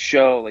do a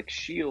show like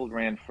Shield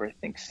ran for I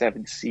think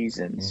 7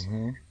 seasons,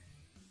 Mm-hmm.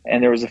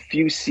 and there was a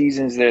few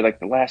seasons there, like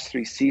the last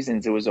 3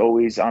 seasons, it was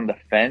always on the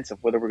fence of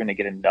whether we're going to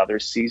get another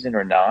season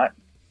or not.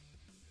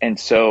 And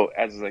so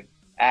as like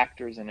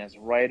actors and as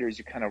writers,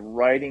 you're kind of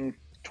writing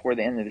toward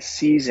the end of the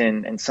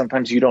season, and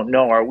sometimes you don't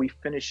know, are we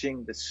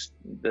finishing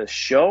the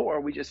show, or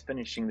are we just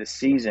finishing the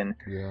season?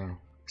 Yeah.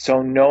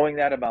 So knowing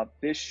that about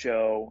this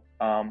show,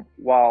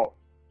 while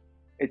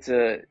it's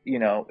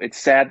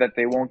sad that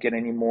they won't get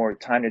any more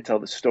time to tell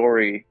the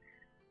story,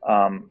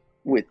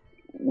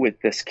 with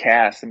this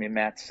cast. I mean,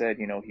 Matt said,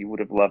 he would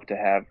have loved to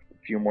have a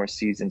few more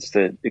seasons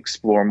to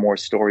explore more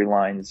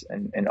storylines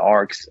and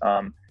arcs.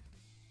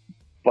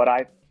 But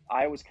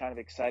I was kind of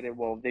excited.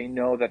 Well, they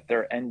know that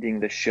they're ending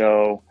the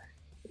show,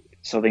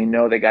 so they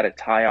know they got to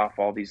tie off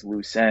all these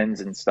loose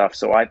ends and stuff.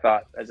 So I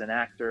thought, as an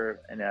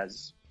actor and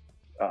as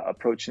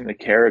approaching the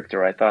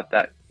character, I thought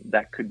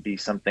that could be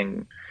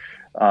something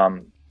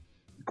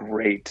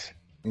great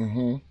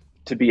Mm-hmm.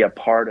 to be a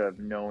part of,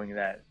 knowing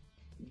that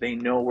they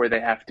know where they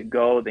have to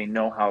go, they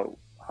know how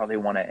they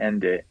want to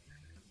end it,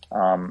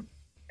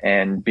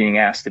 and being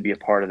asked to be a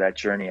part of that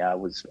journey, I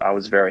was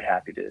very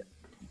happy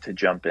to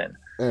jump in.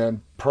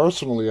 And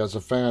personally, as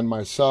a fan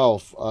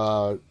myself,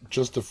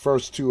 just the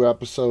first two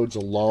episodes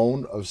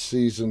alone of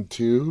season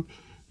two,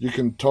 you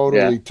can Yeah,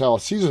 totally tell.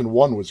 Season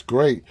one was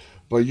great,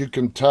 but you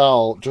can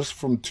tell just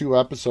from two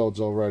episodes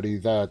already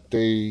that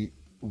they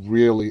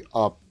really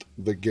upped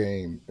the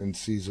game in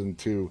season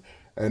two.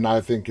 And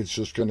I think it's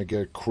just going to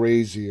get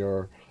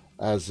crazier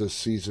as the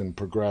season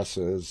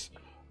progresses.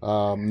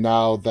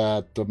 Now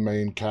that the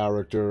main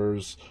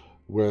characters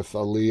with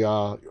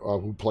Aaliyah,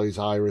 who plays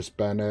Iris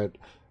Bennett,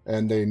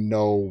 and they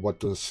know what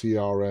the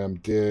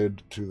CRM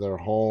did to their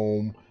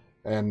home,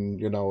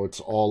 and it's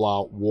all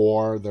out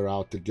war. They're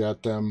out to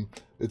get them.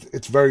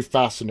 It's very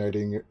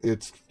fascinating.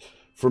 It's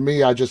for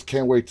me. I just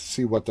can't wait to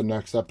see what the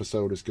next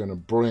episode is going to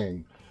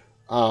bring.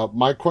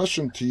 My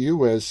question to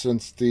you is: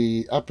 since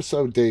the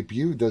episode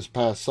debuted this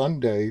past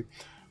Sunday,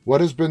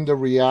 what has been the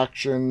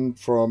reaction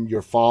from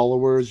your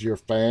followers, your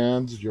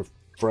fans, your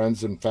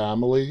friends, and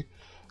family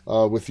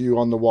with you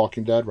on The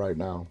Walking Dead right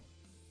now?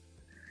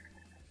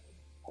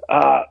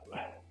 uh,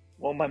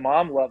 well, my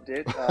mom loved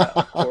it,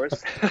 of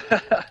course.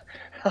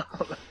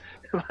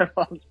 My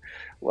mom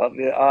loved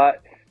it.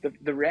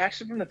 The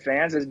reaction from the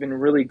fans has been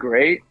really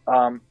great.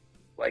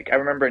 Like, I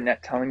remember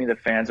Annette telling me the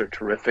fans are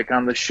terrific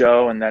on the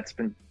show, and that's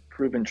been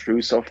proven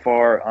true so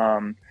far.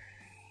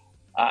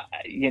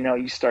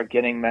 You start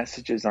getting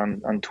messages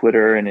on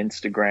Twitter and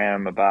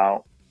Instagram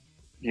about,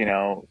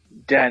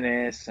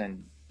 Dennis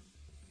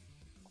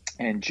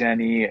and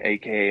Jenny,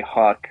 aka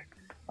Huck,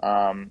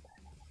 um,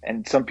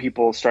 and some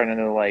people starting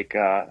to like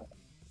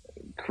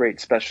create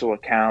special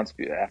accounts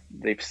after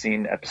they've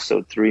seen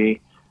episode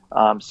three.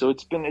 So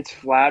it's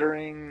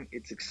flattering,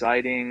 it's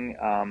exciting.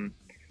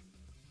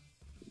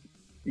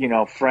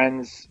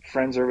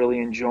 Friends are really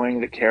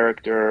enjoying the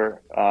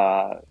character,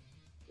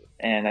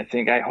 and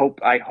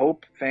I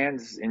hope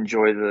fans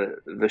enjoy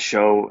the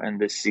show and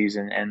this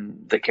season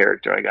and the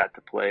character I got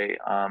to play.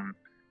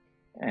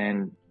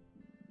 And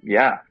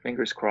yeah,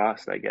 fingers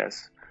crossed, I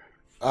guess.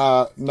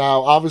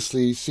 Now,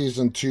 obviously,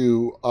 season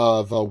two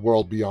of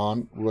World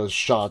Beyond was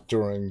shot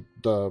during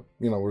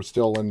we're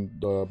still in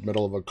the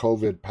middle of a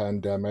COVID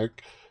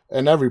pandemic,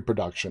 and every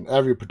production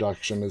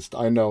is,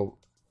 I know,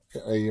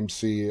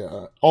 AMC,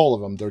 all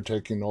of them, they're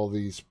taking all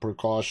these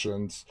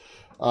precautions.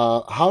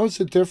 How is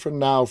it different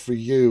now for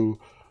you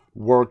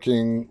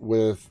working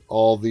with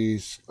all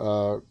these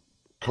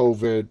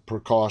COVID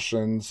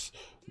precautions,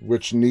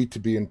 which need to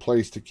be in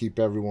place to keep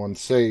everyone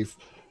safe?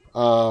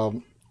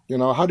 Um,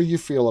 how do you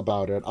feel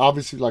about it?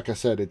 Obviously, like I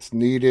said, it's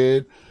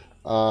needed.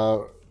 Uh,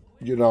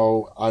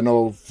 I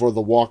know for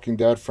the Walking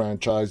Dead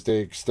franchise, they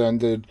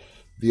extended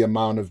the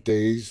amount of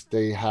days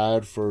they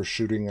had for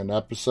shooting an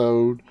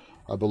episode.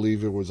 I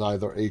believe it was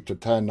either 8 to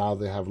 10. Now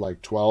they have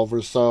like 12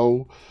 or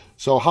so.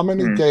 So, how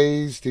many Mm.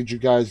 days did you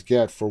guys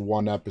get for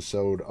one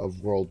episode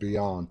of World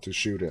Beyond to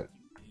shoot it?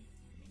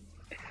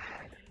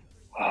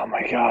 Oh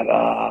my God,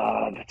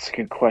 that's a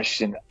good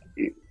question.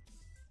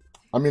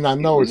 I mean, I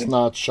It know was, it's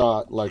not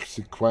shot like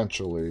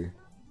sequentially.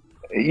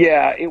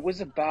 yeah,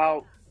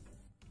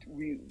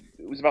 we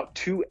it was about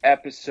two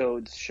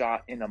episodes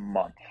shot in a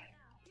month,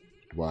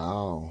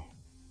 Wow.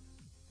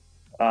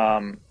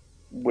 um,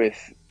 with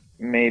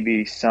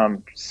maybe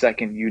some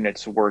second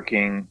units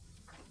working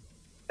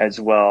as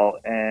well.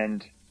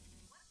 And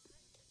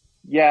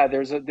yeah, there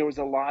was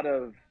a lot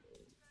of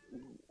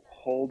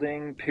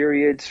holding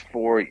periods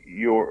for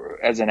your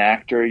as an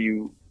actor.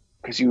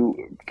 Because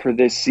for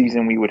this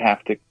season we would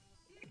have to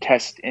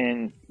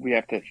we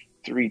have to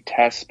three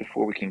tests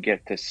before we can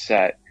get to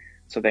set.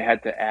 So they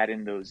had to add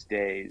in those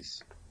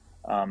days,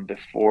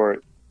 before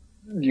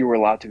you were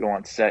allowed to go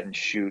on set and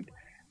shoot.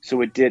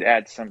 So it did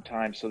add some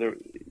time. So there,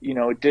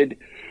 it did,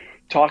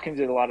 talking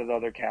to a lot of the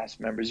other cast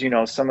members,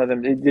 some of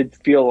them, it did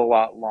feel a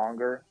lot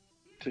longer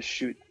to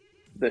shoot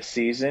the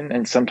season.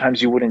 And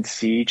sometimes you wouldn't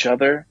see each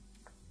other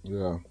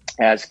Yeah.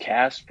 as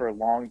cast for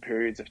long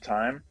periods of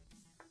time,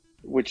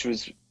 which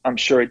was, I'm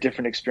sure, a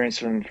different experience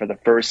for the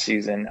first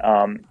season.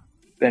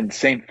 And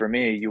same for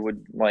me. You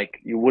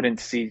wouldn't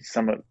see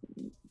some of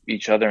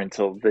each other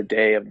until the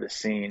day of the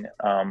scene,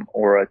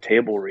 or a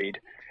table read.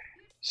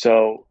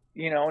 So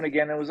and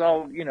again, it was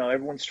all,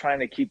 everyone's trying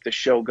to keep the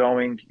show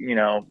going,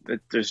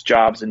 there's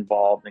jobs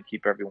involved and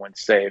keep everyone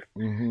safe.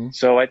 Hmm.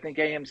 So I think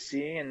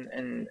AMC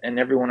and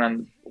everyone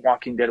on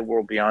Walking Dead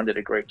World Beyond did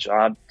a great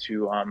job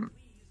to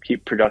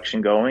keep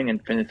production going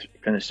and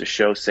finish the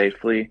show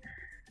safely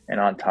and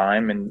on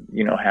time. And,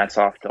 hats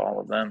off to all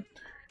of them.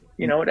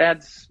 It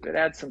adds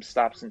some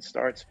stops and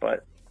starts,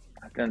 but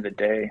at the end of the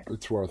day,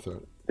 It's worth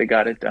it. they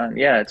got it done.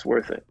 Yeah, it's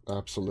worth it.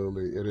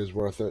 Absolutely, it is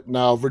worth it.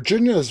 Now,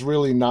 Virginia is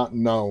really not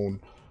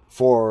known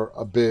for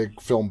a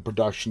big film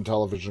production,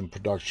 television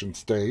production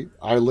state.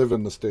 I live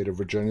in the state of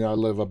Virginia. I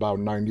live about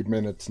 90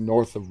 minutes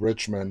north of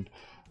Richmond.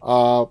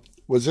 Uh,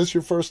 was this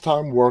your first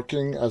time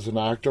working as an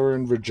actor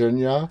in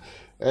Virginia?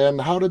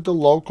 And how did the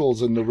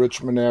locals in the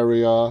Richmond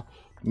area,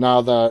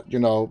 now that,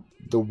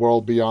 the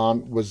World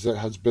Beyond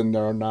has been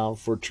there now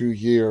for 2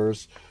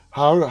 years,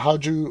 how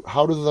do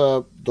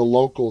the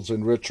locals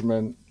in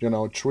Richmond,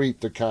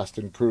 treat the cast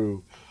and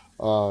crew,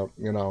 uh,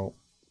 you know,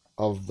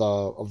 of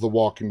the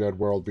Walking Dead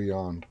World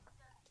Beyond?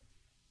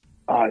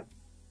 Uh,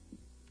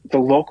 the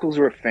locals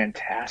were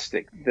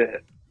fantastic.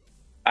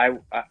 I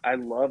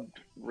loved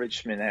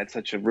Richmond. It had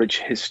such a rich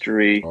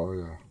history. Oh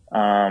yeah.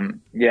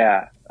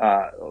 Yeah,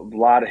 a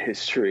lot of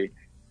history,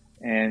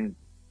 and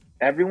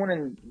everyone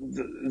in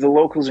the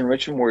locals in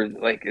Richmond were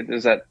like,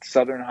 there's that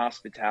Southern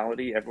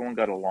hospitality. Everyone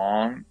got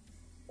along.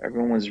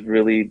 Everyone was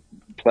really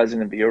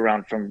pleasant to be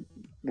around, from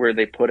where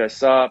they put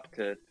us up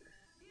to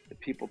the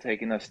people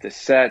taking us to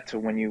set to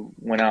when you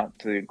went out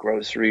to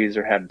groceries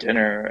or have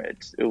dinner.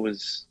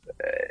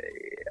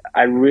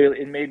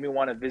 It made me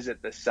want to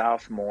visit the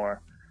South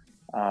more,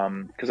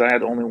 because I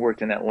had only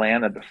worked in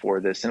Atlanta before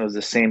this, and it was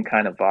the same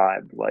kind of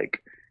vibe.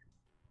 Like,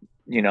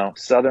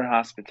 Southern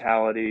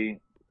hospitality.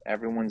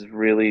 Everyone's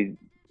really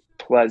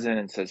pleasant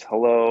and says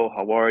hello,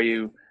 how are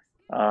you?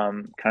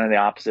 Kind of the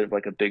opposite of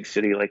like a big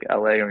city like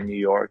LA or New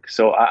York.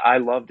 So I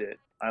loved it.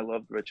 I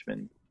loved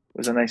Richmond. It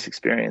was a nice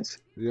experience.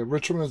 Yeah,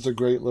 Richmond is a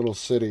great little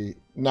city.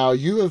 Now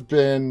you have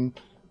been,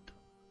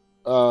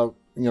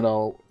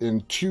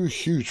 in two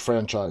huge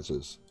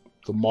franchises: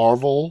 the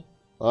Marvel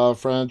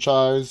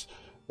franchise,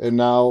 and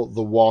now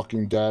the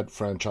Walking Dead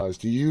franchise.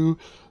 Do you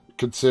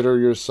consider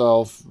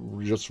yourself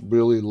just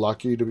really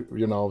lucky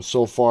to,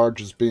 so far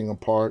just being a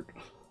part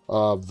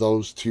of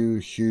those two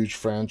huge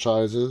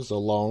franchises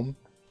alone?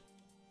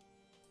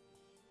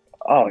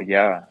 Oh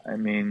yeah, I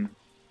mean,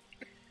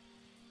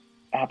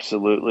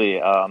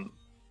 absolutely.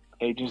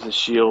 Agents of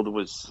Shield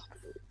was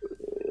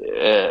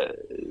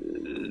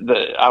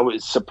the I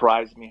was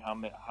surprised me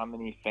how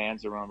many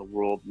fans around the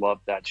world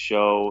loved that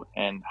show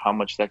and how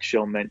much that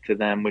show meant to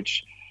them.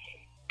 Which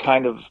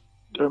kind of,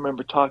 I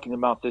remember talking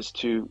about this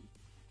too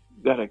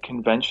at a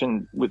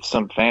convention with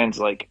some fans.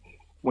 Like,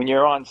 when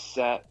you're on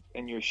set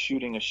and you're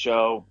shooting a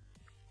show,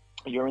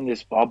 you're in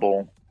this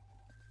bubble,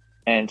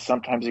 and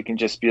sometimes it can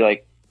just be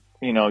like,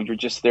 you're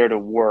just there to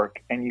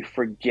work, and you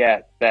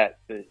forget that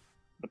the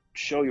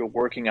show you're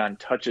working on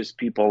touches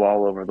people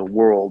all over the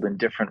world in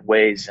different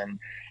ways, and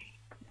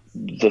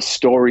the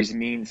stories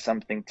mean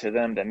something to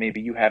them that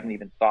maybe you haven't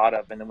even thought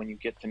of. And then when you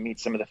get to meet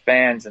some of the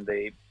fans, and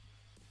they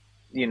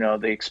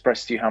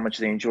express to you how much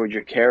they enjoyed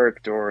your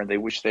character and they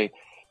wish they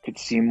could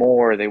see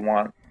more, they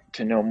want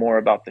to know more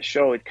about the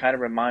show, it kind of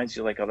reminds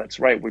you like, oh, that's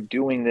right, we're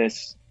doing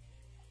this.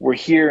 We're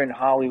here in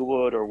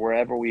Hollywood or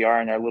wherever we are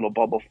in our little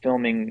bubble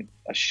filming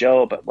a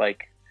show, but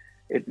like,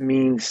 it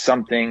means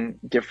something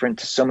different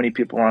to so many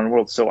people around the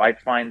world. So I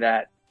find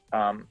that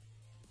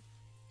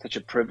such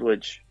a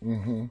privilege,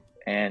 Hmm.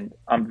 and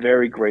I'm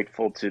very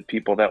grateful to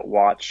people that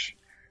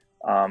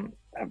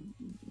have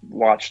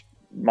watched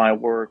my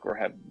work or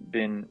have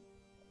been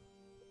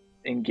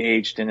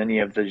engaged in any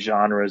of the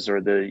genres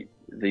or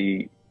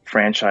the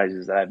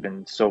franchises that I've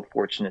been so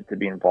fortunate to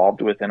be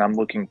involved with. And I'm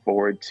looking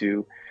forward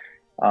to,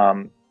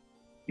 um,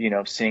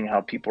 seeing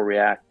how people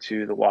react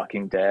to The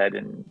Walking Dead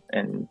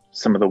and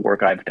some of the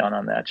work I've done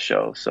on that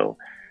show. So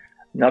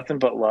nothing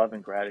but love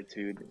and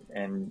gratitude.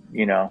 And,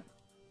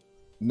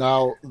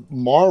 Now,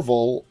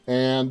 Marvel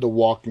and The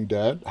Walking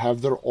Dead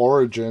have their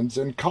origins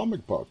in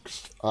comic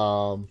books,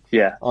 yeah,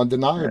 yeah.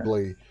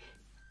 undeniably,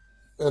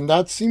 and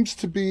that seems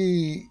to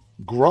be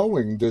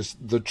growing.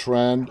 The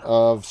trend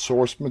of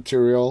source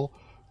material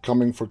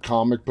coming for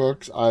comic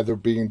books, either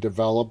being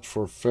developed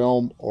for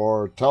film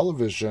or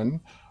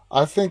television.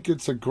 I think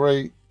it's a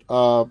great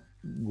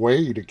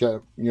way to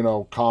get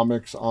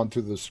comics onto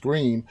the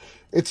screen.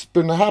 It's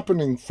been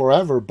happening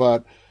forever,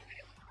 but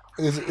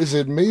is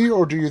it me,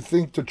 or do you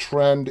think the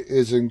trend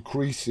is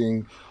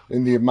increasing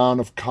in the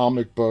amount of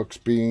comic books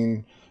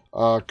being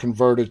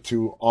converted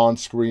to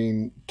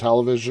on-screen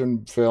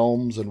television,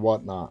 films, and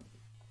whatnot?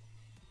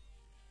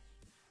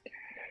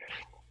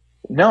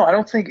 No, I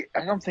don't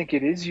think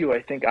it is you.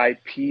 I think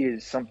IP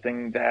is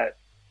something that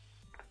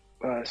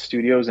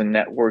studios and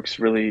networks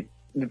really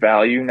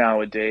value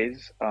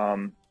nowadays.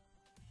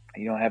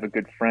 I have a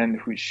good friend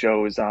whose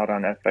show is out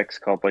on FX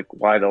called like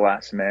Why the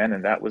Last Man,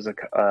 and that was a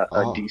Ah,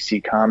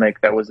 DC comic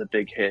that was a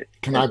big hit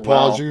can I as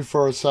pause well. you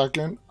for a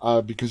second?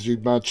 Because you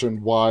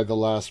mentioned Why the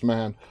Last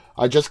Man.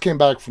 I just came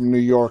back from New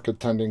York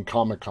attending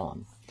Comic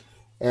Con,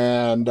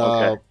 And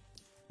Okay.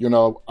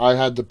 I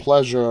had the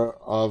pleasure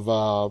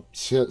of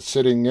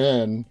sitting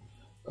in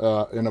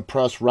a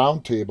press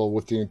roundtable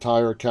with the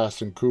entire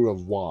cast and crew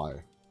of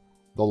Y,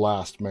 The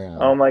Last Man.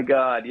 Oh my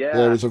God. It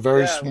Yeah. was a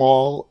very Yeah.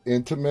 small,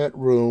 intimate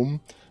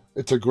room.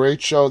 It's a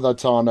great show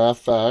that's on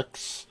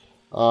FX.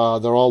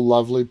 They're all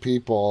lovely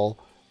people,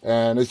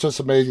 and it's just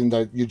amazing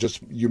that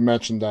you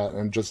mentioned that,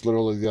 and just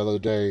literally the other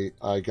day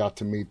I got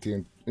to meet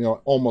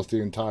almost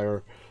the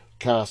entire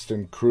cast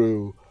and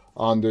crew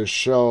on this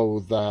show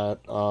that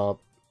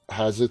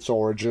has its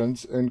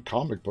origins in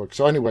comic books.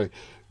 So anyway,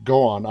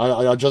 go on.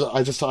 I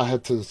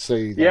had to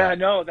say Yeah, that.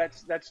 no,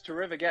 that's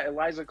terrific. Yeah,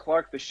 Eliza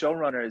Clark, the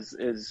showrunner,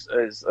 is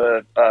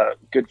a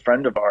good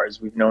friend of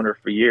ours. We've known her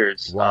for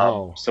years.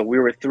 Wow. So we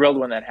were thrilled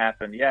when that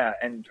happened. Yeah,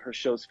 and her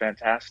show's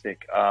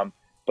fantastic.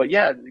 But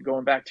yeah,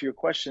 going back to your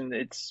question,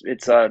 it's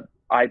a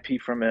IP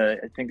from I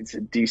think it's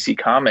a DC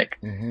comic.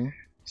 Mm-hmm.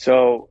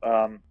 So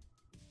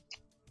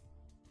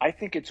I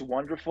think it's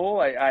wonderful.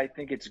 I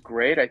think it's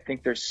great. I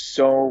think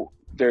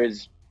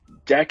there's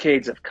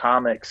decades of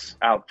comics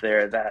out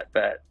there that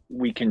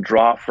we can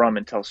draw from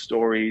and tell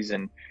stories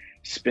and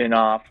spin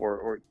off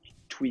or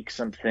tweak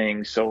some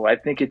things. So I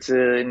think it's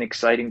an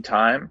exciting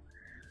time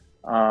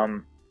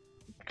um,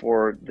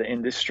 for the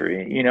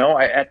industry.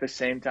 At the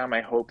same time,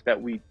 I hope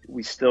that we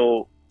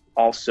still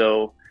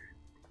also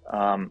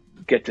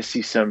get to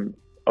see some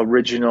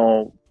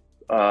original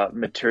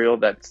material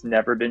that's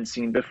never been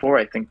seen before.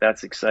 I think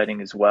that's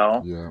exciting as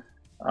well. Yeah.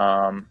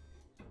 Um,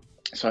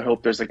 so I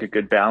hope there's like a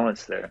good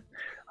balance there.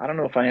 I don't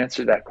know if I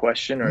answered that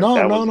question or if No,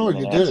 that no, was no, even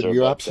an you did. answer,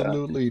 You but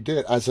absolutely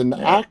did. As an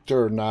yeah.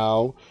 actor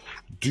now,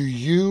 do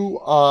you,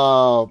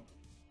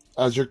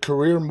 as your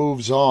career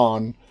moves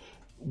on,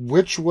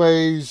 which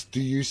ways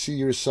do you see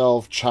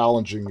yourself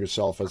challenging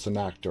yourself as an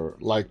actor?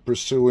 Like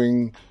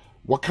pursuing,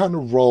 what kind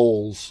of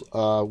roles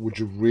would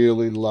you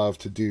really love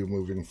to do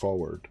moving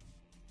forward?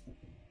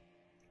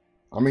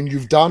 I mean,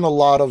 you've done a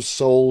lot of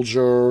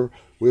soldier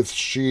with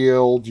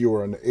Shield. You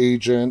were an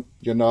agent.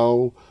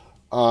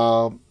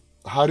 Um,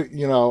 how do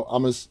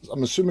I'm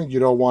assuming you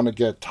don't want to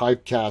get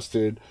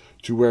typecasted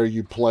to where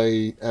you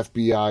play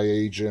FBI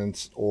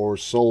agents or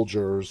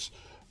soldiers.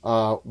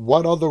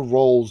 What other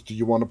roles do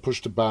you want to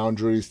push the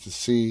boundaries to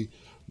see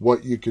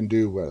what you can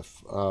do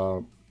with?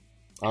 I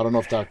don't know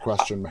if that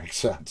question makes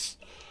sense.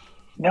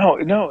 No,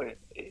 no,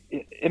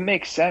 it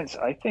makes sense.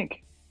 I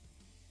think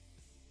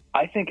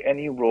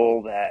any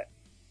role that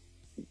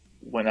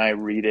when I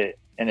read it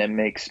and it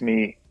makes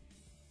me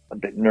a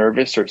bit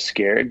nervous or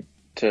scared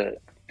to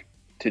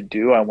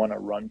do, I want to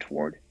run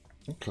toward.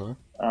 Okay.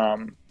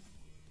 Um,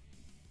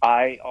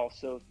 I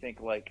also think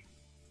like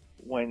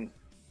when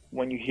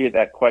when you hear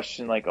that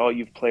question, like, oh,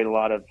 you've played a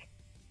lot of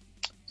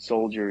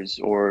soldiers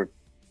or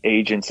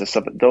agents and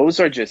stuff, those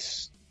are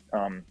just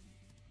um,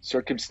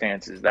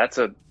 circumstances. That's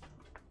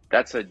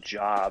a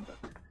job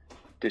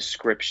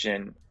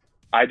description.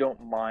 I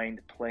don't mind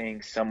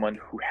playing someone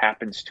who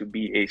happens to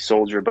be a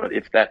soldier, but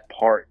if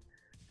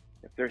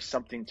there's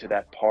something to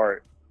that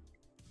part,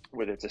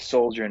 whether it's a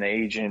soldier, an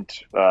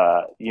agent,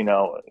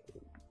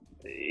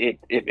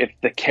 if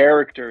the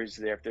character is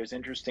there, if there's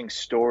interesting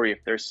story, if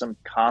there's some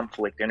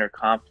conflict, inner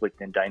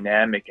conflict and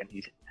dynamic, and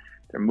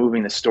they're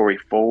moving the story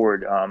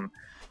forward,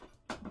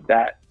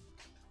 that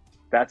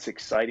that's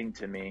exciting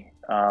to me.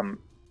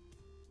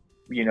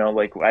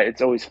 Like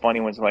it's always funny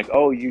when it's like,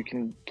 oh, you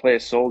can play a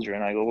soldier,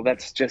 and I go, well,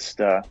 that's just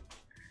a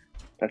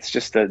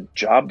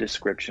job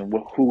description.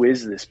 Well, who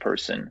is this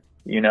person?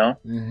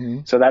 Mm-hmm.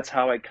 So that's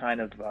how I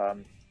kind of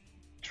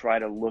try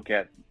to look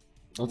at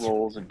That's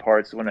roles and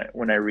parts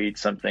when I read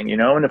something,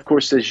 and of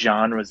course there's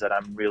genres that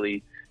I'm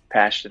really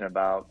passionate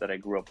about that I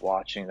grew up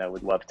watching that I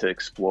would love to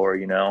explore,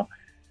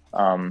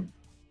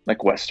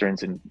 like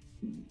westerns and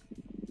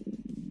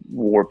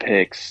war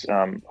picks,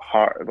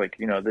 hard, like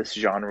this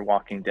genre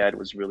Walking Dead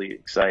was really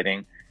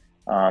exciting.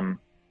 Um,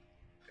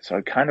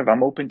 so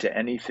I'm open to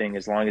anything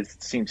as long as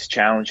it seems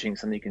challenging,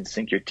 something you can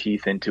sink your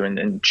teeth into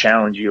and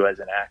challenge you as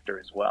an actor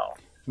as well.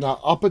 now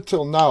up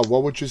until now.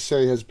 What would you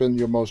say has been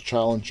your most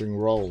challenging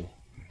role?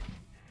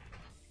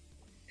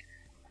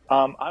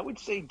 I would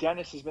say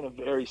Dennis has been a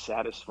very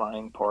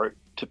satisfying part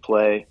to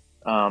play.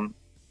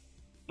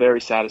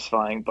 Very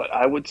satisfying, but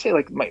I would say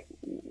like my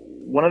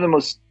one of the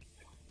most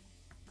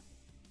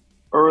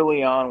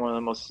early on, one of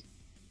the most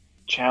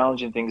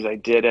challenging things I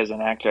did as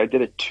an actor, I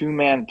did a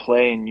two-man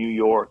play in New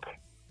York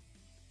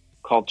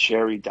called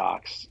Cherry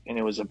Docks, and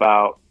it was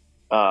about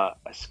a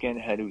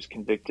skinhead who was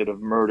convicted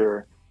of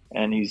murder,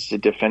 and he's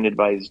defended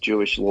by his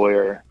Jewish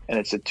lawyer, and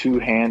it's a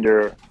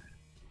two-hander.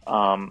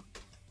 Um,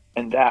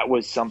 and that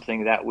was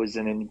something that was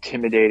an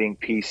intimidating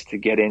piece to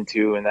get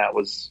into, and that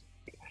was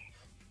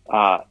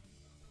uh,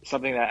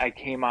 something that I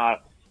came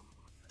out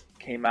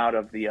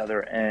of the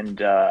other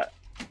end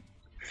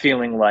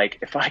feeling like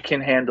if I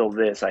can handle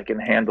this, I can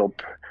handle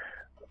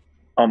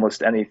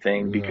almost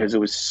anything Yeah. because it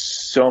was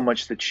so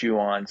much to chew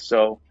on.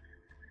 So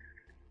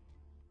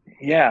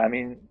yeah, I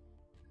mean,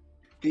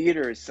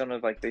 theater is some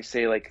of like they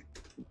say like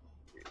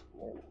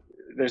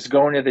there's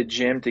going to the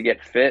gym to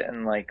get fit,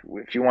 and like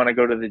if you want to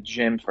go to the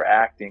gym for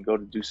acting, go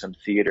to do some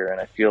theater.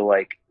 And I feel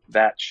like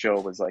that show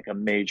was like a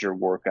major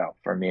workout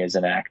for me as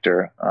an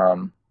actor,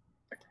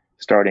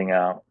 starting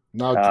out.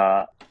 Now,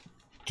 Uh,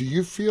 do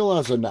you feel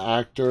as an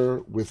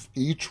actor with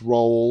each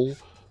role,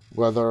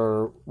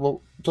 whether,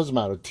 well, it doesn't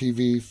matter,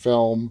 TV,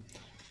 film,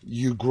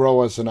 you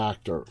grow as an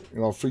actor?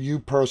 You know, for you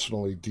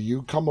personally, do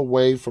you come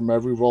away from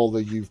every role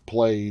that you've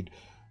played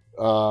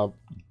uh,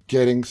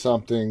 getting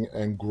something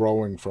and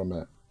growing from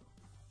it?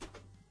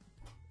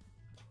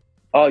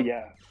 oh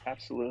yeah,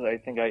 absolutely. I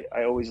think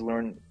I always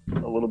learn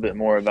a little bit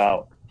more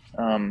about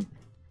um,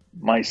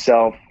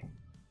 myself,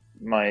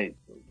 my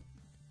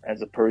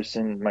as a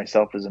person,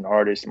 myself as an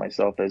artist,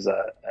 myself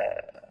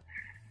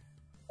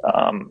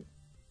um,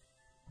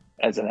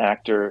 as an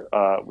actor,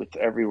 with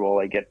every role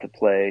I get to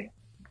play.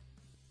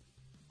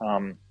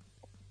 Um,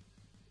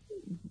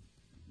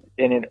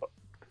 and in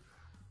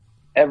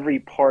every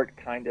part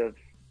kind of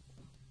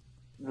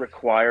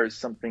requires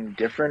something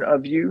different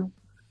of you.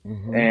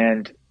 Hmm.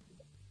 And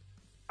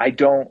I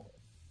don't,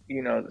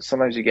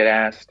 sometimes you get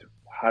asked,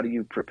 how do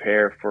you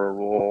prepare for a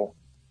role?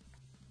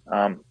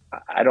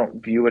 I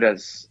don't view it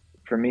as,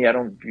 for me, I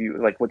don't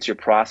view like, what's your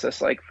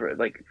process like?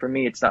 For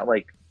me, it's not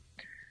like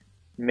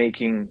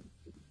making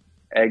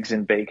eggs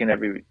and bacon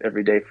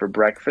every day for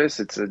breakfast.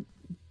 It's a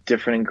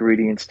different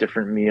ingredients,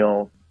 different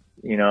meal,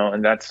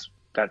 and that's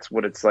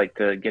what it's like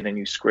to get a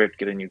new script,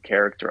 get a new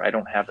character. I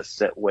don't have a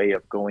set way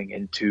of going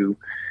into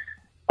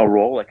a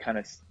role. I kind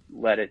of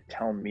let it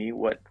tell me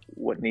what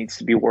needs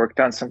to be worked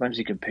on. Sometimes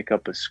you can pick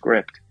up a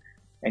script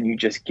and you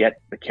just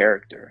get the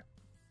character.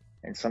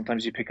 And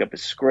sometimes you pick up a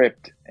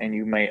script and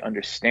you might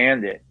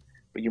understand it,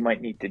 but you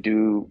might need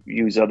to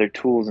use other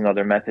tools and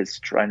other methods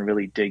to try and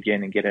really dig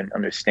in and get an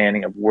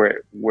understanding of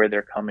where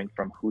they're coming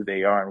from, who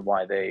they are, and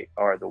why they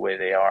are the way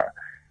they are.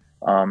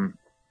 Um,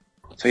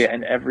 so yeah,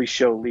 and every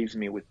show leaves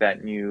me with that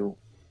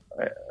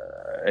uh,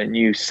 a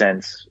new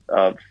sense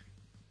of.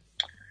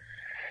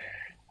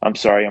 I'm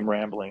sorry, I'm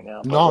rambling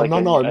now, but No, like no,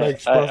 no. It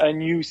makes perfect. a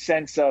new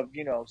sense of,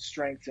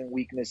 strengths and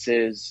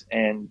weaknesses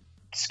and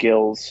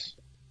skills,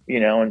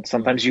 and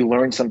sometimes you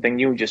learn something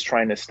new just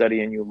trying to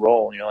study a new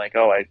role. And you're like,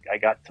 oh, I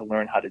got to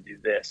learn how to do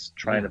this,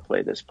 trying to Yeah.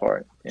 play this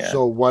part. Yeah.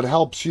 So what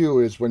helps you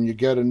is when you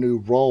get a new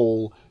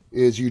role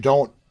is you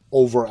don't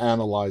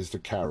overanalyze the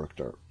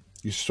character.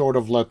 You sort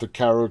of let the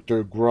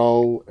character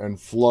grow and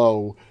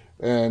flow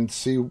and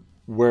see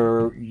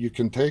where you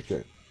can take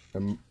it.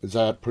 Is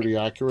that pretty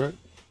accurate?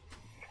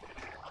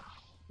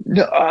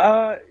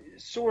 No,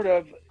 sort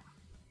of.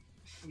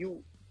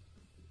 You,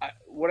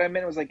 what I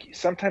meant was like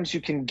sometimes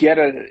you can get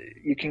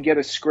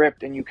a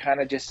script and you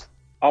kind of just,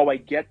 oh, I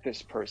get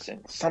this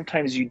person.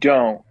 Sometimes you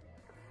don't,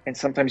 and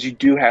sometimes you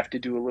do have to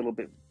do a little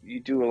bit.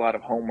 You do a lot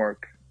of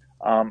homework.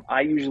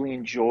 I usually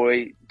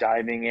enjoy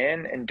diving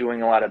in and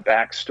doing a lot of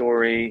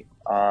backstory,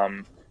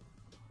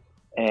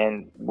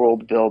 and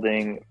world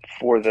building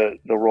for the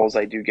roles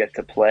I do get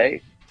to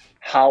play.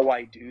 How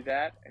I do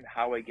that and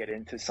how I get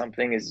into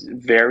something is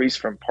varies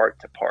from part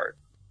to part.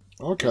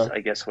 Is Okay.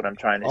 I guess what I'm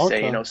trying to say.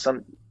 Okay.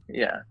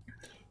 Yeah.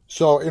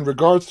 So in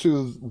regards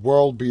to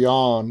World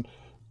Beyond,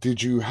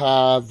 did you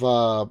have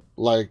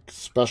like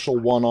special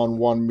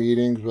one-on-one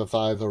meetings with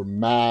either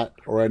Matt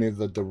or any of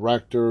the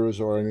directors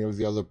or any of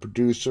the other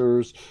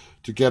producers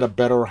to get a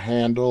better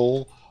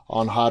handle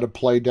on how to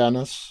play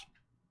Dennis?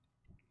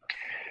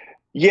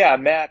 Yeah,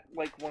 Matt,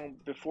 like when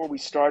before we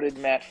started,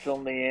 Matt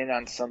filled me in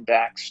on some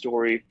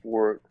backstory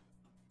for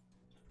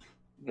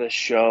the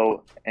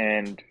show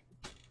and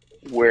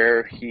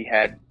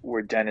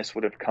where Dennis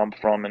would have come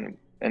from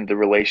and the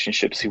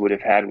relationships he would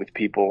have had with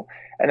people.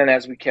 And then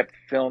as we kept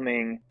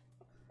filming,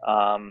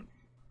 um,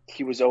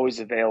 he was always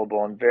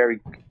available and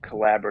very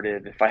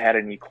collaborative. If I had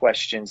any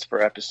questions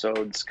for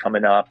episodes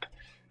coming up,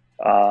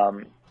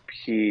 um,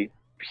 he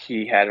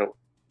he had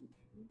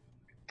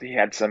he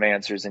had some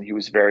answers, and he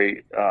was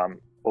very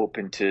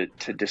open to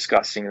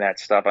discussing that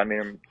stuff. I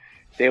mean,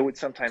 they would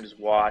sometimes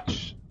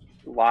watch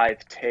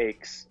live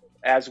takes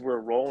as we're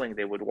rolling.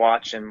 They would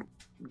watch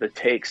the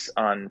takes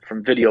on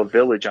from Video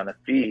Village on the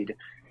feed,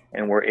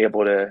 and we're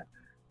able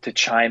to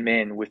chime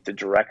in with the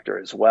director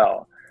as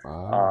well.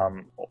 Ah,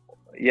 Um,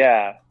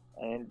 yeah,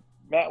 and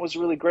Matt was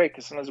really great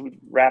because sometimes we'd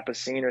wrap a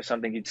scene or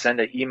something. He'd send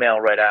an email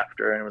right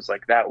after, and it was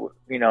like that.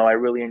 I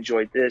really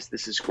enjoyed this.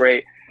 This is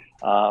great.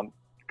 Um,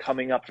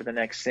 Coming up for the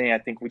next scene, I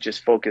think we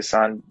just focus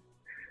on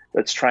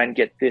let's try and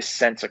get this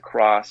sense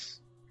across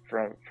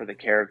for the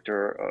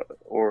character,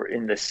 or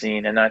in the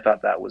scene. And I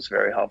thought that was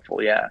very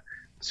helpful. Yeah.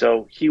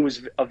 So he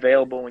was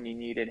available when you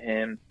needed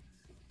him,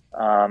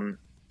 um,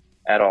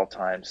 at all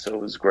times. So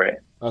it was great.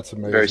 that's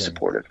Very amazing.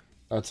 supportive.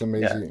 That's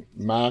Yeah. amazing.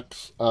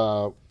 Max,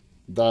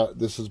 that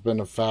this has been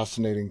a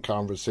fascinating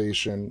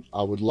conversation.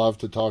 I would love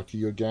to talk to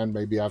you again,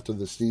 maybe after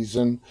the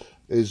season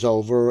is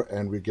over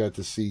and we get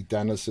to see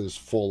Dennis's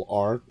full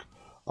arc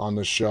on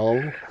the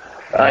show.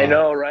 I Uh,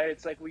 know, right?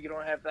 It's like we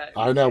don't have that.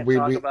 We I know can't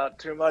talk we about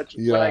too much.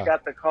 When I yeah,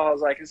 got the call, I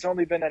was like, it's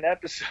only been an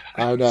episode.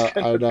 I It's know,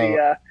 I gonna be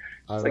know,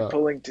 I it's like know.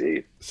 pulling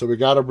teeth. So we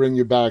got to bring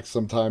you back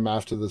sometime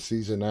after the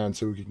season ends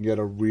so we can get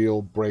a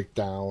real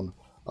breakdown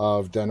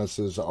of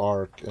Dennis's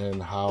arc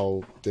and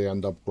how they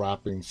end up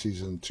wrapping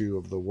season 2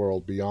 of The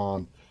World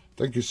Beyond.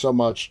 Thank you so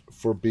much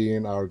for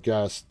being our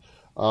guest.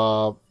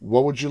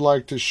 What would you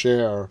like to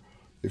share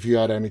if you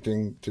had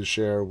anything to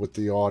share with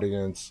the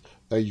audience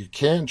that you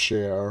can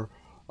share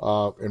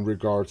in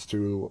regards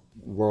to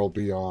World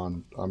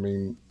Beyond? I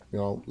mean,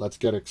 let's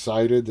get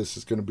excited. This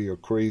is going to be a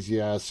crazy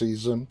ass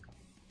season.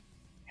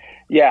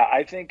 Yeah,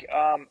 I think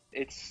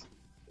it's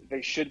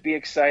they should be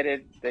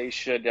excited. They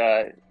should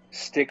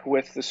stick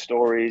with the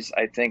stories.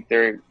 I think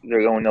they're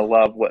going to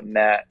love what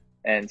Matt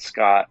and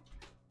Scott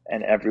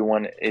and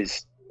everyone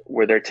is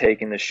where they're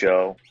taking the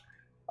show.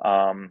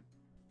 Um,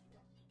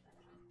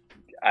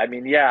 I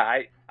mean, yeah,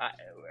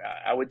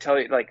 I would tell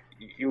you like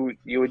you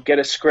would get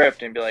a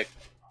script and be like,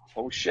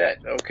 oh shit,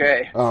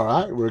 okay, All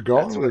right, we're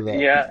that's going what. with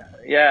that.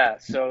 Yeah.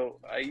 So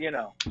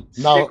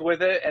stick Now,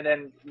 with it, and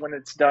then when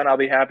it's done, I'll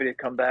be happy to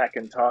come back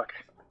and talk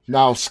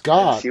now,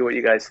 and Scott, see what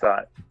you guys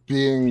thought.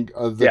 being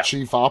the Yeah.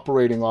 chief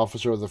operating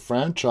officer of the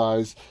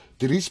franchise,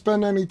 did he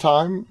spend any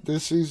time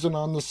this season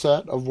on the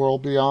set of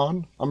World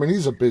Beyond? I mean,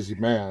 he's a busy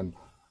man.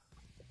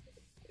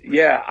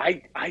 Yeah,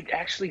 I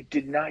actually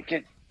did not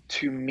get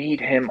to meet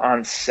him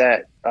on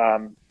set.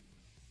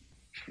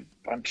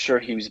 I'm sure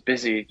he was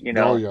busy,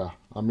 Oh yeah,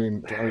 I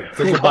mean,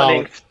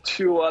 running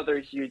two other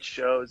huge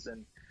shows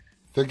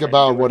think and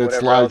about doing what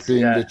it's whatever like else.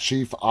 being the Yeah,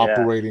 chief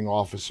yeah, operating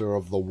officer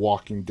of the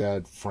Walking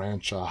Dead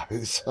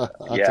franchise.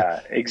 yeah,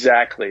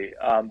 exactly.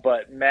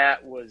 But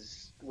Matt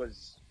was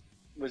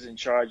in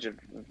charge of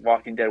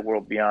Walking Dead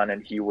World Beyond,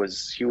 and he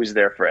was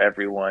there for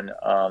everyone.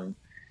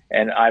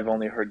 And I've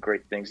only heard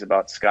great things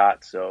about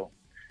Scott. So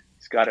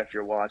Scott, if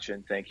you're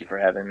watching, thank you for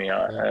having me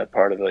on Yeah.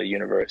 part of the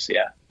universe.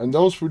 Yeah, And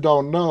those who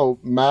don't know,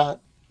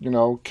 Matt,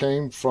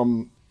 came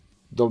from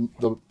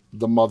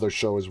the mother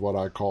show is what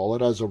I call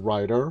it as a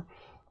writer.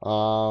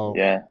 Uh,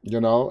 yeah,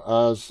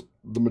 as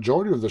the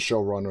majority of the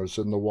showrunners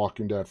in the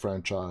Walking Dead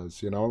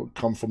franchise,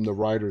 come from the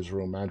writers'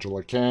 room.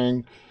 Angela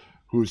Kang,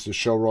 who's the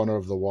showrunner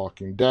of The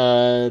Walking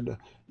Dead,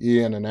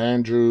 Ian and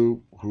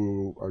Andrew,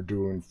 who are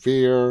doing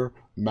Fear,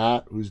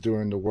 Matt, who's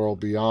doing The World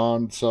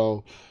Beyond.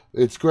 So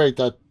it's great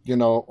that,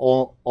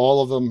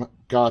 all of them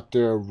got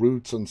their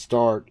roots and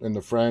start in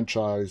the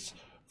franchise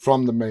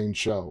from the main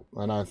show.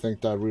 And I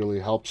think that really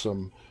helps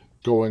them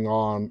going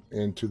on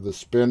into the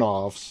spin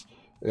offs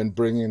and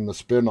bringing the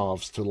spin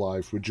offs to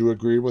life. Would you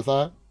agree with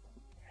that?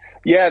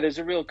 yeah. There's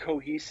a real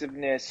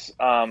cohesiveness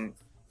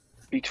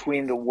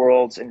between the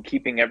worlds and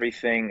keeping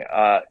everything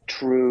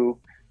true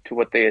to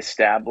what they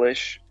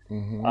establish.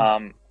 Hmm.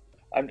 Um,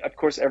 of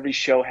course, every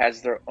show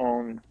has their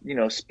own,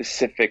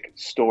 specific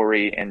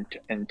story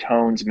and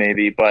tones,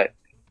 maybe. But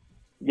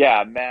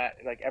yeah, Matt,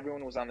 like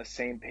everyone was on the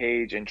same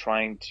page and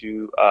trying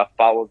to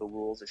follow the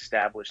rules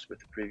established with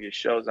the previous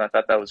shows, and I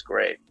thought that was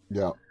great.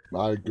 Yeah,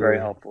 I Very agree.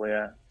 helpful.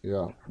 Yeah.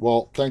 Yeah.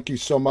 Well, thank you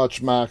so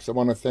much, Max. I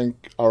want to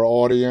thank our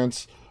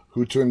audience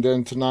who tuned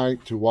in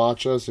tonight to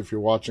watch us. If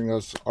you're watching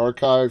us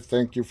archive,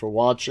 thank you for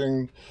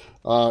watching.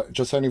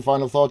 Just any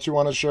final thoughts you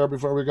want to share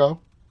before we go?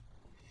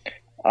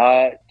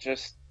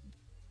 Just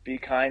be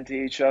kind to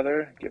each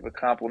other, give a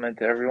compliment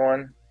to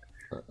everyone,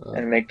 Uh,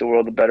 and make the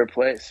world a better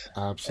place.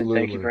 And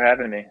thank you Absolutely. for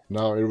having me.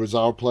 No, it was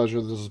our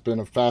pleasure. This has been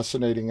a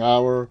fascinating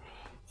hour.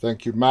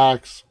 Thank you,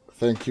 Max.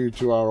 Thank you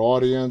to our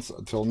audience.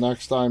 Until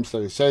next time,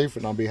 stay safe.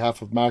 And on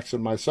behalf of Max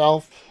and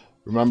myself,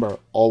 remember,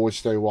 always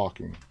stay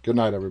walking. Good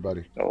night,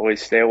 everybody.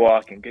 Always stay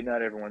walking. Good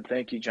night, everyone.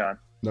 Thank you, John.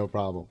 No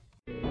problem.